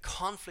it's a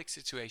conflict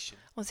situation.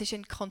 Und es ist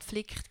ein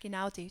Konflikt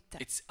genau dort,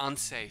 It's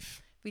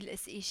unsafe weil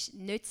es ist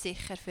nicht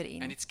sicher für and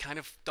ihn. it's kind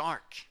of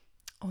dark.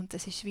 Und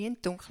es ist wie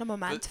ein dunkler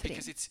Moment für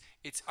Because ihn,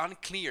 it's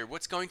unclear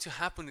what's going to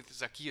happen with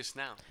Zacchaeus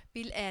now.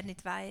 weil er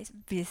nicht weiß,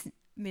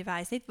 wir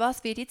weiß nicht,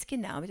 was wird jetzt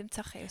genau mit dem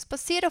Zachäus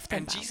passieren auf dem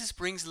And Baum. Jesus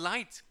brings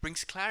light,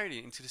 brings clarity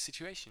into the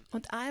situation.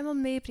 Und einmal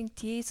mehr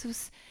bringt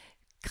Jesus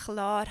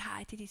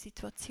Klarheit in die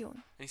Situation.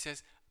 And he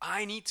says,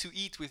 I need to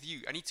eat with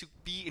you. I need to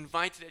be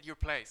invited at your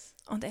place.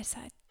 Und er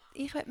sagt,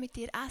 ich will mit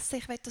dir essen,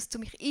 ich will, dass du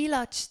mich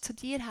einladest zu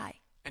dir heim.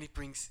 And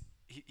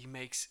he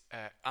makes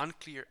an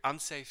unclear,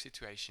 unsafe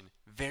situation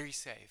very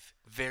safe,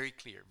 very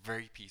clear,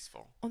 very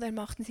peaceful. Und er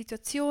macht eine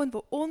Situation, die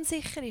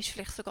unsicher ist,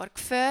 vielleicht sogar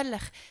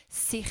gefährlich,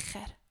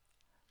 sicher.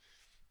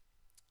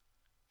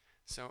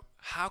 So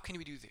how can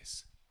we do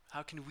this?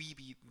 How can we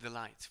be the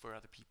light for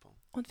other people?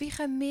 Und wie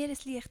können wir ein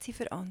Licht sein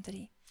für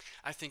andere?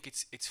 I think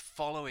it's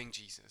following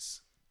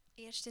Jesus.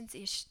 Erstens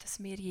ist,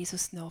 dass wir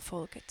Jesus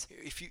nachfolgen.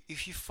 If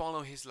you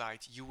follow his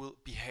light, you will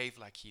behave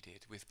like he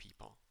did with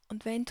people.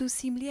 Und wenn du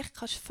seinem Licht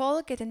kannst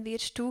folgen, dann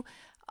wirst du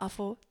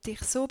anfangen, dich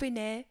so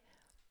benehmen,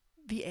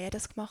 wie er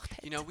das gemacht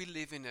hat. You know, we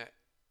live in an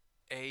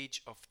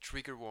age of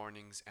trigger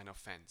warnings and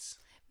offense.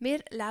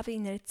 Wir leben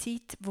in einer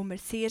Zeit, wo man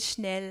sehr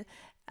schnell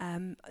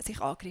sich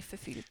angegriffen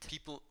fühlt.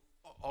 People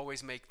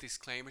always make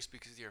disclaimers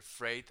because they're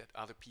afraid that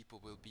other people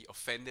will be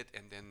offended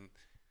and then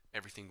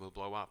everything will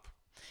blow up.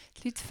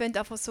 Die Leute fangen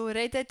einfach so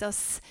reden,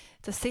 dass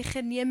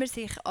sicher niemand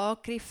sich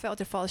angegriffen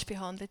oder falsch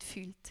behandelt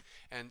fühlt.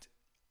 And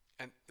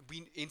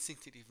we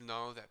instinctively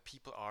know that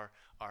people are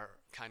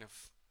kind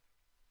of,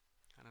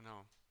 I don't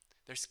know,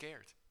 they're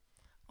scared.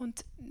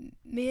 Und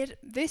wir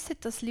wissen,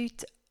 dass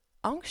Leute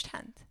Angst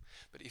haben.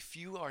 But if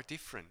you are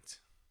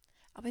different,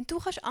 Aber wenn du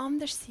kannst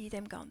anders sein in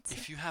dem Ganzen,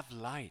 if you have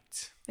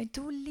light, wenn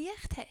du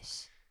Licht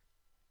hast,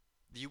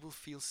 you will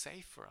feel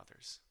safe for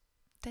others.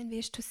 dann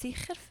wirst du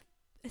sicher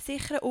ein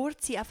sicherer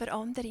Ort sein, auch für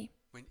andere.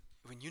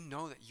 When you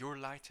know that your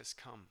light has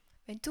come,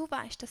 Wenn du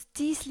weißt, dass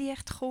dein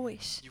Licht gekommen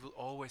ist, you will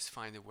always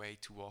find a way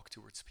to walk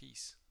towards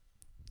peace.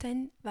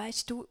 dann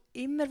weißt du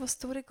immer, wo es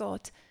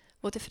durchgeht,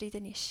 wo der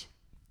Frieden ist.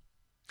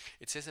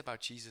 It says about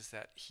Jesus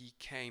that he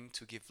came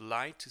to give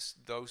light to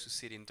those who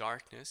sit in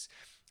darkness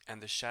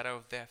and the shadow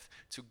of death,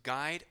 to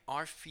guide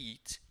our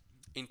feet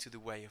into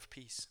the way of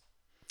peace.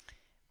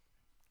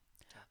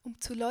 Um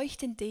zu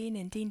leuchten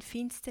denen, die in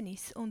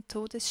Finsternis und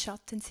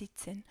Todesschatten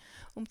sitzen,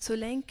 um zu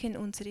lenken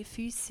unsere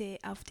Füße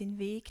auf den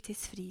Weg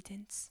des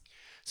Friedens.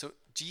 So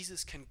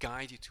Jesus can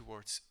guide you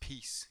towards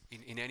peace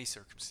in any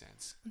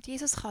circumstance. Und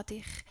Jesus kann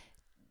dich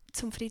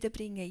zum Frieden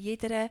bringen,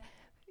 in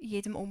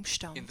jedem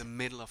Umstand. in the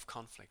middle of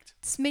conflict,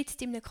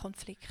 Mitten in einem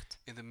Konflikt.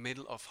 in the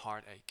middle of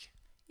heartache.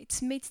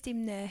 Mitten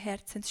in einem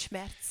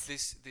Herzensschmerz.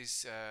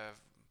 This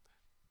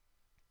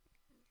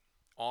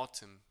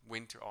autumn,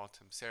 winter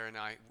autumn, Sarah and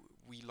I,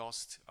 we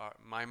lost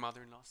my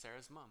mother-in-law,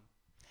 Sarah's mom.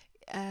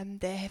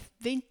 Den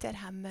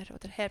Winter haben wir,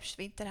 oder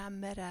Herbst-Winter haben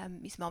wir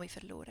meine Mami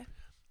verloren.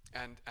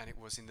 And it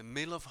was in the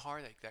middle of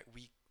heartache that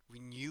we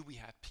knew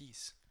we had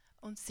peace.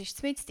 Und es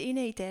war mitten in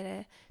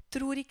dieser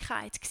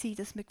Traurigkeit,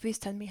 dass wir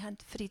gewusst haben, wir haben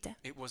Frieden.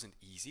 It wasn't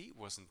easy, it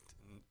wasn't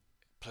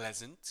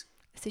pleasant,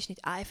 Es war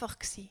nicht einfach,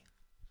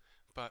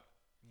 but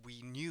we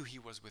knew he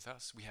was with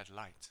us. We had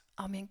light.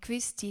 aber wir haben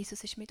gewusst,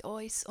 Jesus ist mit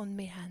uns und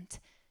wir haben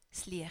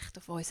das Licht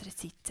auf unserer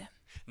Seite.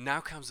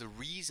 Now comes the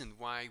reason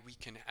why we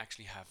can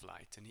actually have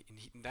light.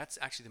 And that's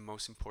actually the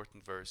most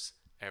important verse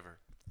ever.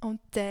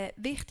 Und der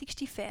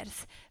wichtigste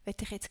Vers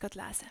werde ich jetzt gerade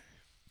lesen.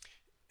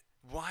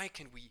 Why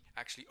can we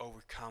actually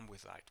overcome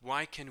with light?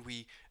 Why can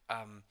we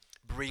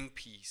bring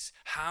peace?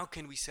 How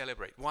can we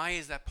celebrate? Why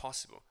is that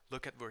possible?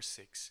 Look at verse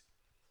 6.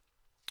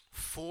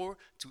 For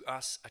to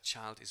us a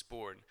child is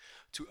born,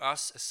 to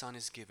us a son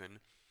is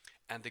given,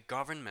 and the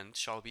government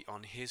shall be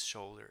on his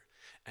shoulder,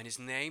 and his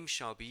name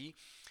shall be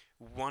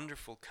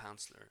Wonderful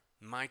Counselor,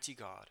 Mighty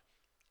God,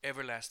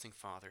 Everlasting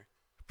Father,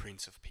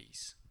 Prince of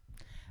Peace.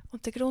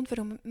 Und der Grund,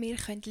 warum wir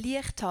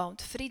Licht haben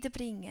und Frieden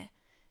bringen,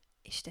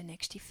 ist der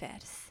nächste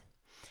Vers.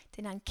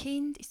 Denn ein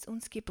Kind ist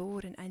uns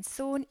geboren, ein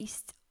Sohn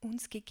ist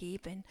uns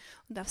gegeben,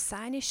 und auf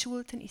seine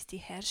Schultern ist die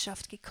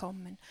Herrschaft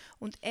gekommen.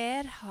 Und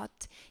er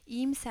hat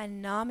ihm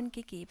seinen Namen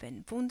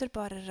gegeben,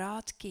 wunderbarer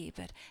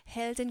Ratgeber,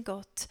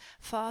 Heldengott,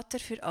 Vater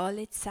für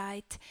alle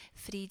Zeit,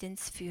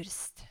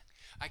 Friedensfürst.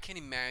 I can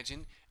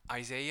imagine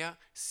Isaiah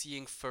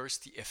seeing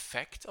first the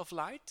effect of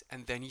light,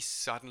 and then he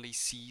suddenly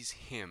sees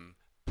him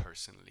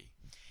personally.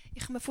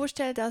 Ich kann mir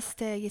vorstellen, dass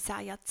der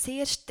Jesaja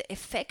zuerst den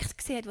Effekt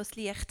gesehen hat, was das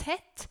Licht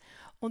hat,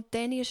 und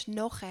dann erst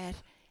nachher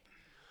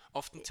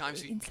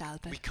Oftentimes ihn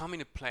selber. we come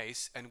in a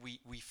place and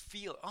we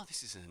feel, oh,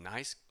 this is a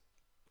nice,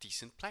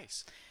 decent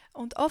place.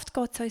 Und oft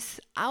geht es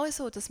uns auch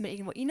so, dass wir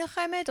irgendwo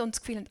reinkommen und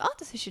das Gefühl haben,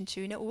 das ist ein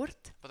schöner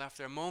Ort. But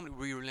after a moment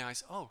we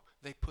realize, oh,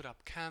 they put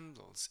up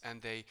candles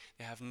and they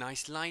have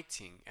nice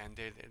lighting and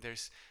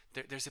there's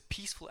a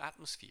peaceful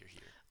atmosphere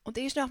here. Und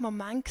erst nach einem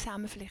Moment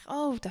sehen wir vielleicht,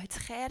 da hat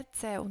es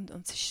Kerzen und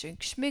es ist schön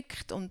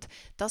geschmückt und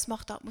das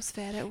macht die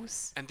Atmosphäre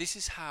aus. And this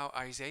is how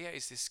Isaiah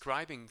is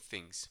describing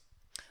things.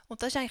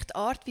 Und das ist eigentlich die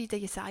Art, wie der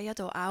Jesaja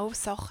da auch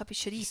Sachen He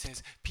beschreibt.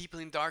 says,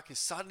 people in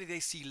darkness, suddenly they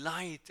see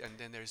light, and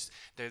then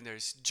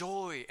there's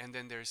joy, and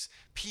then there's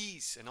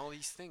peace, and all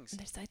these things.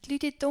 Und er sagt, die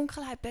Leute in der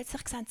Dunkelheit,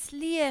 plötzlich sehen das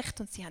Licht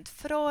und sie haben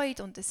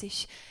Freude und es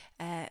ist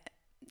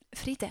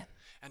Frieden.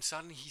 And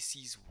suddenly he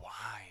sees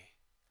why.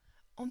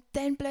 Und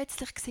dann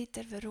plötzlich sieht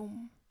er,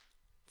 warum.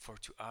 For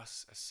to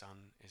us a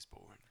son is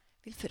born.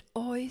 Weil für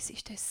uns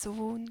ist der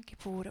Sohn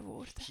geboren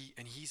worden.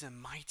 And he's a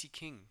mighty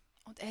king.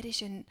 Und er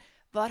ist ein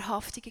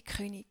wahrhaftiger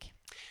König.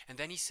 And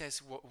then he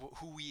says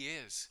who he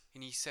is,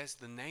 and he says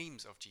the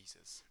names of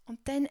Jesus. Und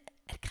dann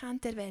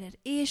erkennt er, wer er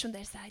ist, und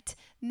er sagt,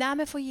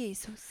 Name von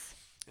Jesus.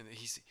 And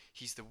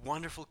he's the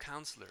wonderful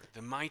counselor,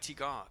 the mighty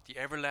God, the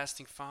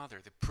everlasting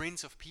Father, the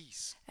Prince of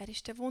Peace. Er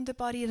ist der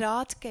wunderbare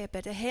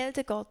Ratgeber, der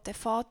Heldengott, der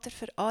Vater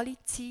für alle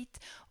Zeit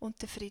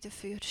und der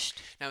Friedenfürst.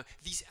 Now,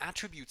 these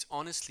attributes,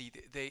 honestly,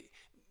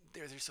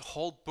 there's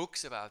whole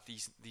books about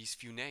these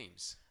few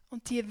names.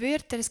 Und die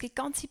Wörter, es gibt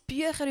ganze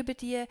Bücher über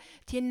die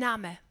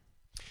Namen.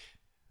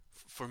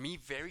 For me,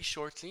 very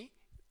shortly,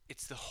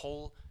 it's the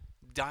whole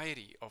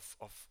deity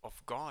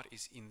of God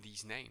is in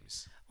these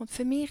names. Und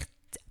für mich,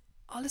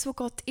 alles, was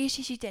Gott ist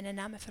in diesen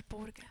Namen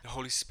verborgen. The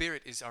Holy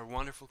Spirit is our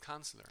wonderful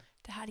counselor.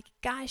 Der Heilige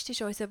Geist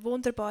ist unser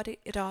wunderbarer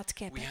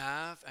Ratgeber. We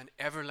have an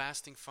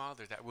everlasting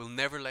Father that will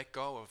never let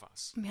go of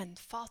us. Wir haben einen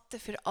Vater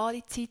für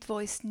alle Zeit, der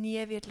uns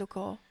nie wird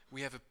gehen.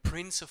 We have a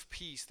Prince of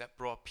Peace that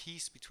brought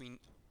peace between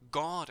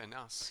God and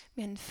us.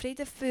 Wir haben einen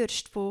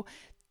Friedenfürst, der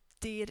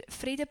dir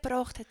Frieden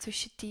gebracht hat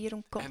zwischen dir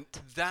und Gott.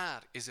 And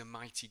that is a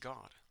mighty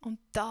God. Und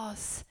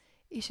das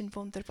ist ein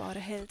wunderbarer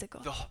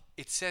Heldengott.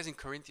 It says in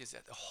Corinthians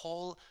that the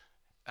whole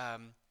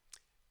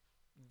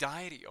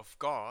deity of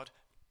God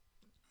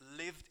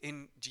lived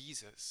in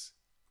Jesus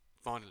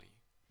bodily.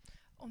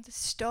 Und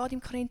es steht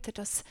im Korinther,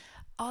 dass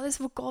alles,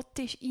 was Gott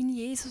ist, in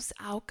Jesus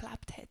auch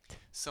gelebt hat.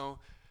 So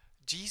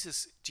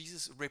Jesus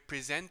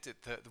represented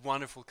the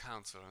wonderful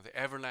counselor, the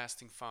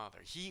everlasting Father.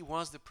 He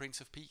was the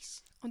Prince of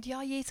Peace. Und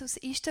ja, Jesus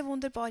ist der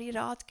wunderbare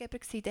Ratgeber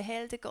gewesen, der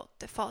Heldengott,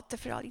 der Vater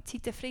für alle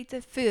Zeit, der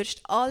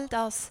Friedenfürst. All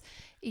das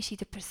ist in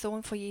der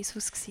Person von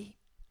Jesus gewesen.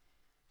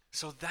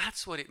 So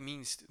that's what it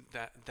means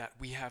that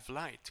we have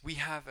light. We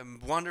have a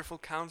wonderful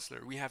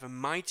counselor. We have a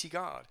mighty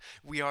God.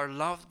 We are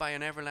loved by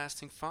an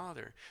everlasting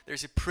Father.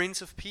 There's a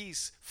Prince of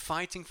Peace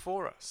fighting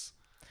for us.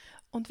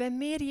 Und wenn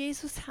wir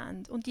Jesus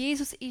haben und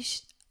Jesus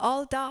ist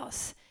all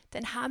das,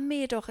 dann haben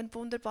wir doch einen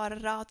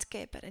wunderbaren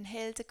Ratgeber, einen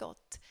Heldengott,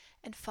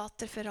 einen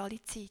Vater für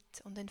alle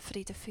Zeit und einen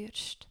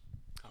Friedenfürst.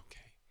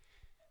 Okay.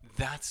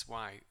 That's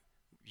why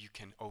you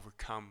can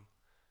overcome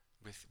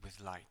with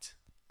light.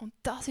 Und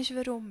das ist,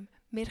 warum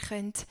wir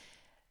können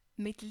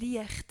mit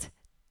Licht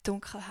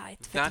Dunkelheit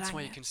That's why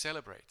you verdrängen. can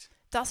celebrate.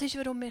 Das ist,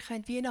 warum wir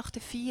können Weihnachten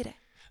feiern.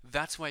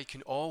 That's why you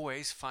can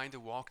always find a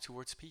walk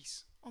towards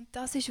peace. Und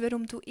das ist,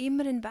 warum du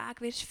immer einen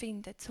Weg wirst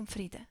finden zum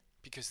Frieden.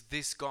 Because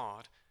this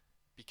God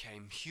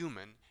became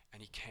human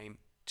and he came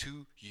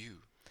to you.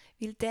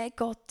 Weil der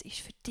Gott ist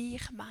für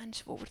dich Mensch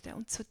geworden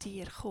und zu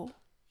dir gekommen.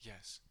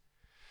 Yes.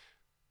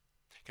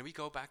 Can we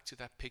go back to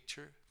that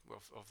picture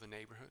of the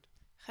neighborhood?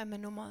 Kommen wir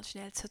nochmal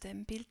schnell zu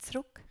dem Bild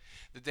zurück.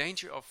 The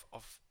danger of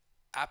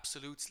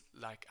absolutes,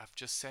 like I've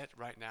just said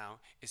right now,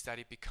 is that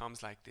it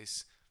becomes like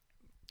this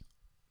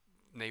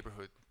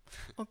neighborhood.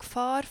 Und die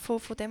Gefahr von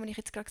dem, was ich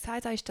jetzt gerade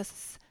gesagt habe, ist,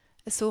 dass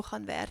es so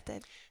kann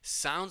werden.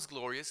 Sounds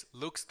glorious,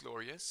 looks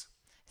glorious,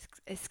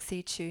 Es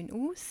sieht schön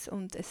aus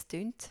und es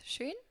tönt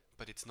schön,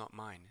 but it's not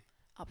mine.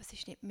 aber es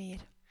ist nicht mir.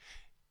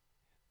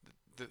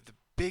 The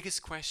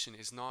biggest question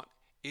is not,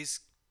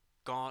 is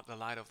God the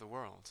light of the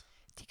world?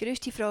 Die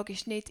grösste Frage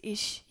ist nicht,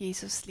 ist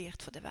Jesus das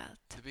Licht der Welt?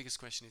 The biggest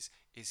question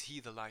is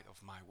he the light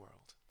of my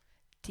world?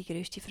 Die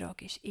grösste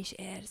Frage ist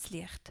er das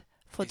Licht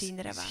von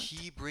deiner Is Welt?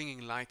 he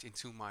bringing light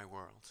into my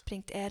world?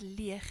 Bringt er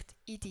Licht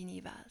in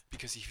deine Welt?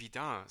 Because if he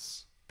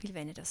does, Weil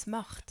wenn er das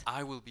macht,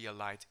 I will be a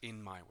light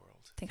in my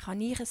world. dann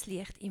kann ich ein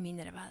Licht in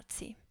meiner Welt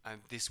sein.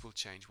 And this will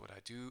change what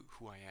I do,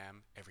 who I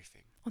am,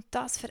 everything. Und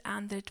das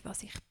verändert,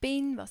 was ich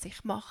bin, was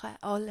ich mache,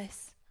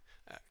 alles.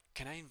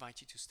 Can I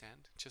invite you to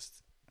stand?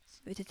 Just,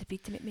 Würdet ihr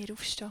bitte mit mir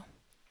aufstehen?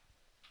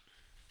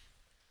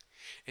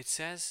 it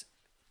says,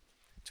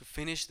 to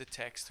finish the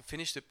text, to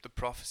finish the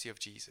prophecy of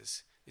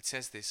Jesus, it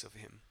says this of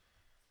him.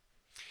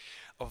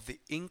 Of the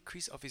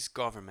increase of his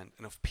government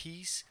and of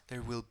peace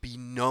there will be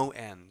no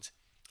end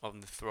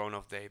on the throne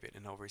of David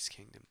and over his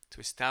kingdom,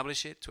 to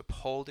establish it, to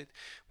uphold it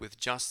with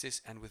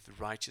justice and with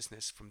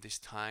righteousness from this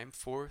time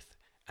forth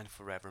and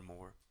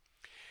forevermore.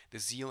 The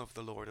zeal of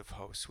the Lord of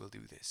hosts will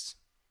do this.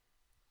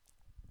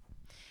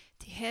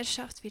 Die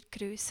Herrschaft wird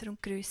größer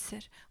und größer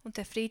und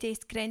der Friede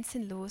ist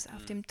grenzenlos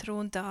auf dem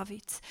Thron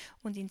Davids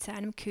und in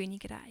seinem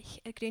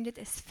Königreich. Er gründet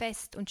es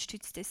fest und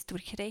stützt es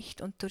durch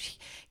Recht und durch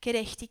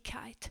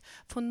Gerechtigkeit,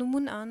 von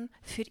nun an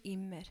für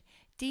immer.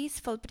 Dies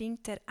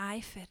vollbringt der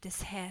Eifer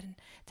des Herrn,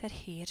 der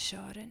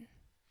Heerscharen.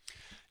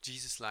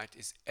 Jesus' light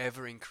is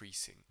ever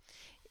increasing.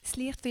 Das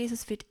Licht von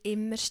Jesus wird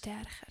immer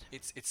stärker.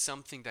 It's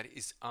something that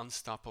is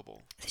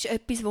unstoppable. Es ist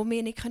etwas, das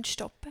wir nicht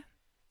stoppen können.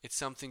 It's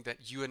something that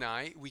you and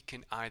I, we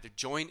can either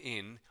join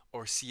in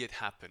or see it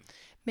happen.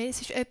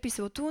 Es ist etwas,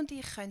 wo du und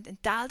ich können ein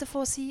Teil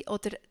davon sein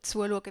oder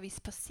zuschauen, wie es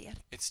passiert.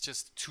 It's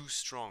just too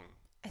strong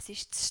Es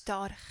ist zu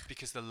stark.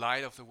 because the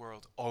light of the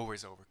world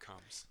always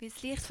overcomes. Weil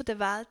das Licht der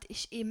Welt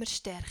ist immer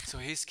stärker. So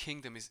his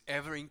kingdom is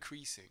ever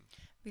increasing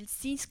Weil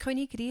sein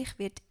Königreich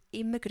wird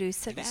immer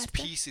größer and his werden.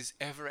 peace is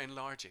ever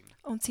enlarging.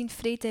 Und sein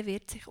Frieden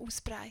wird sich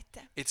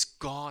ausbreiten. It's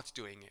God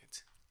doing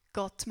it.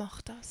 Gott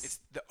macht das.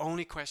 It's the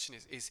only question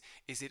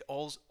is it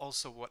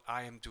also what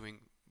I am doing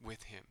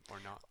with him or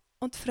not?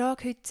 Und die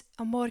Frage heute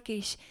am Morgen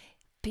ist,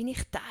 bin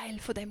ich Teil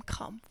von dem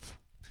Kampf?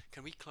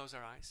 Can we close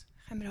our eyes?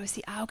 Können wir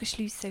unsere Augen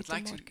schliessen I'd heute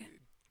like to Morgen?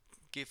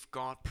 give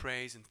God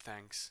praise and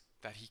thanks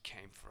that he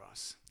came for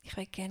us. Ich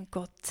möchte gerne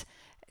Gott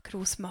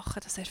groß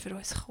machen, dass er für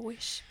uns gekommen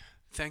ist.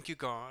 Thank you,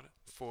 God,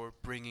 for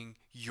bringing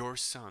your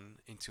son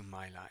into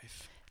my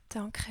life.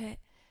 Danke,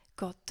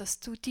 Gott, dass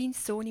du deinen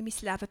Sohn in mein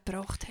Leben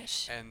gebracht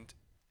hast. And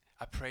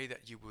I pray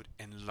that you would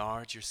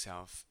enlarge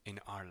yourself in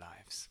our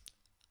lives.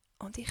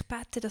 Und ich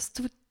bete, dass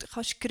du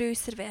kannst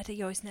grösser werden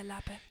in unserem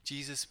Leben.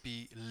 Jesus,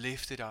 be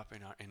lifted up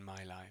in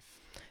my life.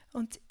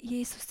 Und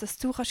Jesus, dass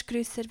du kannst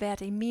grösser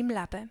werden in meinem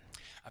Leben.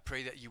 I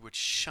pray that you would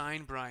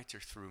shine brighter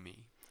through me.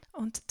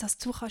 Und dass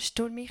du kannst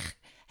durch mich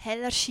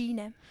hell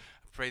erscheinen.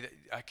 I pray that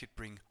I could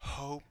bring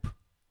hope.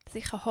 Dass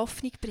ich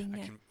Hoffnung I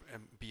bringen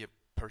can be a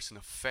person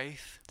of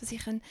faith. dass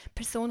ich eine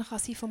Person kann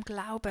sein vom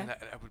Glauben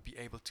And that I would be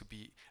able to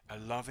be a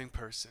loving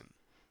person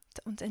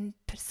und eine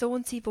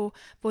Person sein,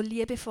 die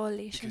liebevoll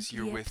ist because und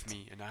you're with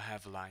liebt. me and I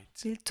have light.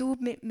 Weil du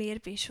mit mir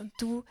bist und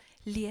du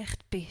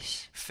Licht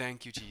bist.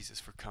 Thank you, Jesus,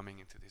 for coming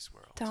into this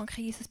world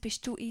Danke, Jesus,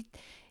 bist du in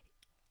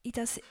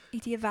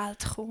die Welt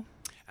gekommen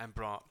and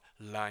brought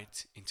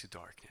light into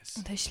darkness.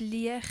 und hast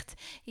Licht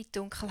in die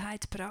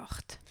Dunkelheit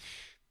gebracht.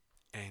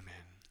 Amen.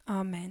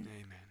 Amen.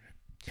 Amen.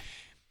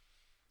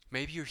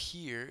 Maybe you're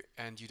here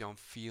and you don't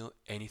feel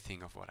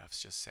anything of what I've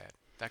just said.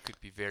 That could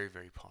be very,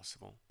 very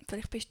possible.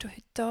 Vielleicht bist du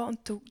heute da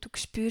und du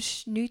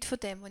spürst nichts von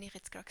dem, was ich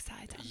jetzt gerade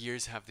gesagt habe.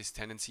 Years have this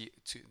tendency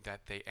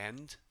that they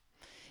end,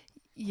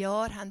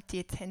 Jahre haben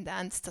die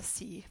Tendenz, dass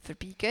sie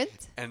vorbeigehen.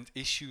 and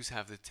issues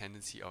have the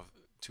tendency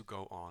to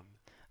go on.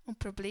 Und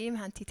Probleme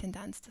haben die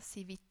Tendenz, dass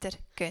sie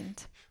weitergehen.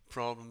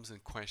 Problems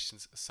and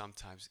questions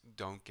sometimes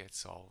don't get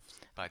solved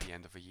by the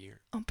end of a year.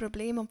 Und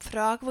Probleme und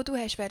Fragen, die du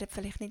hast, werden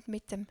vielleicht nicht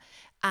mit dem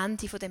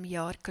Ende von dem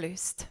Jahr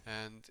gelöst.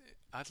 And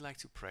I'd like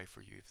to pray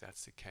for you if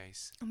that's the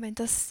case. Und wenn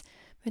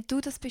du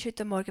das bist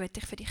heute Morgen, werde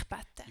ich für dich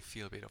beten. You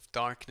feel a bit of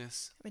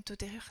darkness, Wenn du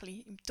dich ein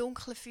bisschen im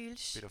Dunkeln a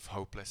fühlst, bit of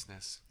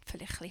hopelessness.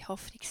 vielleicht ein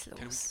bisschen Can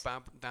we hoffnungslos.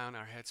 bow down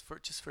our heads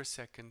just for a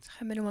second?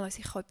 Können wir nur mal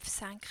unsere Köpfe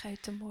senken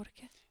heute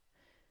Morgen?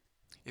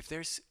 If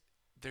there's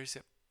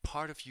a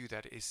part of you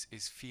that is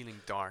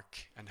feeling dark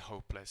and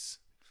hopeless,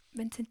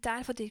 Wenn es einen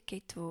Teil von dir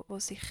gibt, wo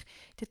sich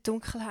in der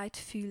Dunkelheit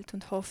fühlt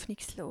und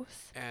hoffnungslos.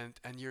 and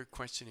you're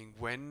questioning,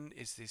 when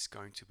is this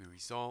going to be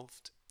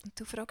resolved? Und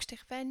du fragst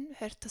dich, wann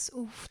hört das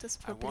auf, das I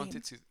Problem?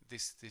 wanted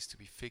this to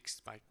be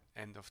fixed by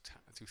end of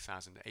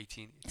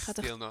 2018. It's Ich habe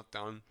doch- still not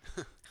done.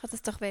 Ich wollte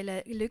das doch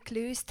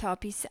gelöst haben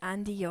bis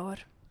Ende Jahr.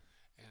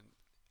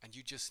 And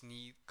you just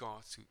need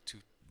God to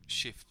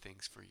shift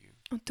things for you.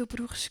 Und du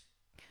brauchst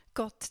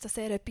Gott, dass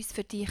er etwas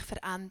für dich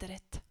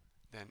verändert.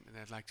 Then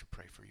I'd like to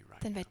pray for you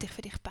right Dann now. werde ich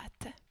für dich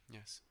beten.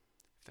 Yes.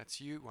 If that's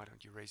you, why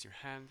don't you raise your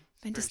hand?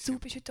 It's Wenn very das du simple.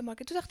 bist heute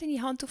Morgen, du doch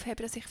deine Hand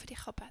aufheben, dass ich für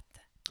dich beten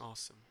kann.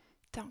 Awesome.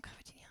 Danke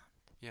für deine Hand.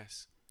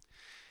 Yes.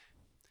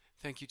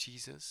 Thank you,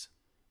 Jesus.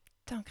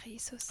 Danke,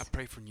 Jesus. I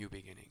pray for new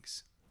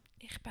beginnings.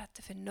 Ich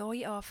bete für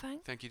neue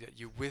Anfänge. Thank you that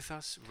you're with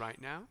us right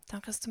now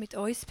Danke, dass du mit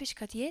uns bist,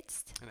 gerade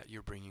jetzt. and that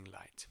you're bringing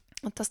light.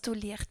 Und dass du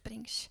Licht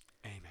bringst.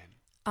 Amen.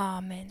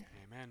 Amen.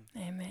 Amen.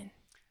 Amen.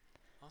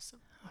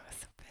 Awesome. Oh,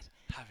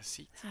 super. Have a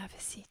seat. Have a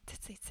seat.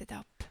 Sitzt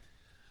ab.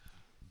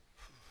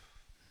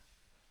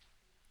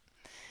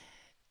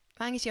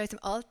 Manchmal in unserem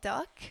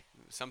Alltag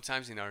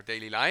Sometimes in our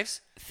daily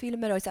lives,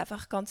 fühlen wir uns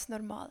einfach ganz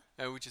normal.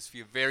 we just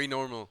feel very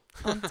normal.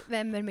 Und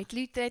wenn wir mit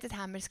Leuten reden,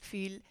 haben wir das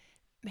Gefühl,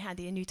 wir haben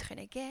ihnen nichts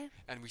geben können.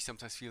 And we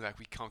sometimes feel like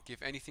we can't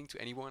give anything to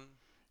anyone.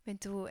 Wenn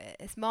du eine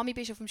Mami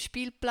bist auf dem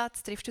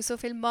Spielplatz, triffst du so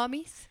viele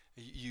Mamis.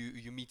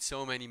 You meet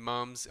so many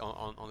moms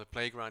on the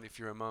playground if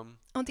you're a mom.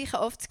 Und ich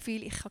habe oft das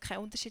Gefühl, ich kann keinen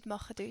Unterschied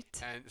machen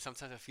dort. And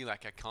sometimes I feel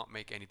like I can't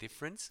make any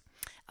difference.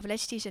 Aber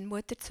letztens ist eine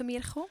Mutter zu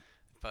mir gekommen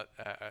But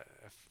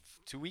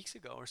 2 weeks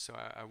ago or so,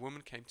 a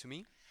woman came to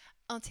me.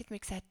 und sie hat mir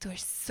gesagt, du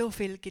hast so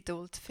viel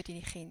Geduld für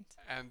deine Kinder.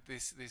 And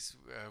this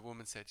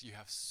woman said, you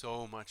have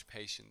so much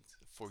patience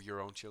for your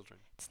own children.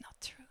 It's not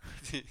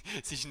true.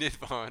 Es ist nicht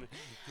wahr.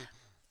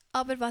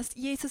 Aber was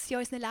Jesus in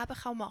unserem Leben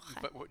kann machen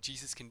kann, But what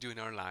Jesus can do in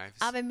our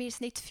lives, auch wenn wir es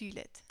nicht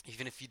fühlen,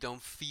 even if you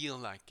don't feel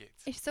like it,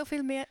 ist so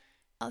viel mehr,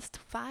 als du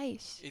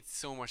weißt.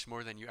 it's so much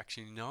more than you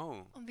actually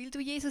know. Und weil du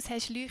Jesus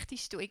hast,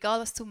 leuchtest du, egal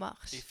was du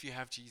machst. If you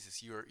have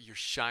Jesus, you're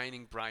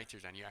shining brighter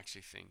than you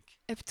actually think.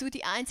 Ob du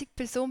die einzige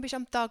Person bist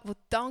am Tag, die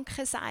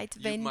Danke sagt,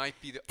 You wenn might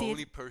be the dir-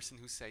 only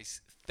person who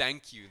says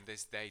thank you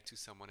this day to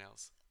someone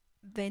else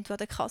du an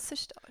der Kasse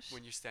stehst.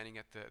 when you're standing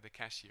at the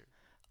cashier.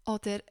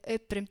 Oder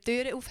jemandem die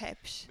Türe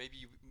aufhebst. Maybe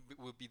you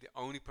will be the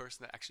only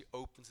person that actually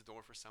opens the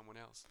door for someone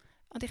else.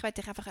 Und ich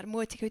werde dich einfach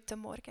ermutigen heute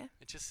Morgen.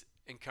 I just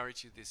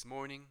encourage you this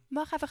morning.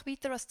 Mach einfach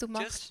weiter, was du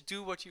machst, Just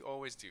do what you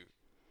always do.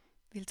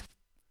 weil du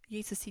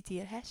Jesus in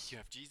dir hast. You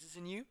have Jesus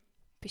in you.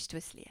 Bist du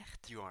ein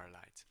Licht. You are a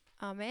light.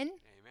 Amen.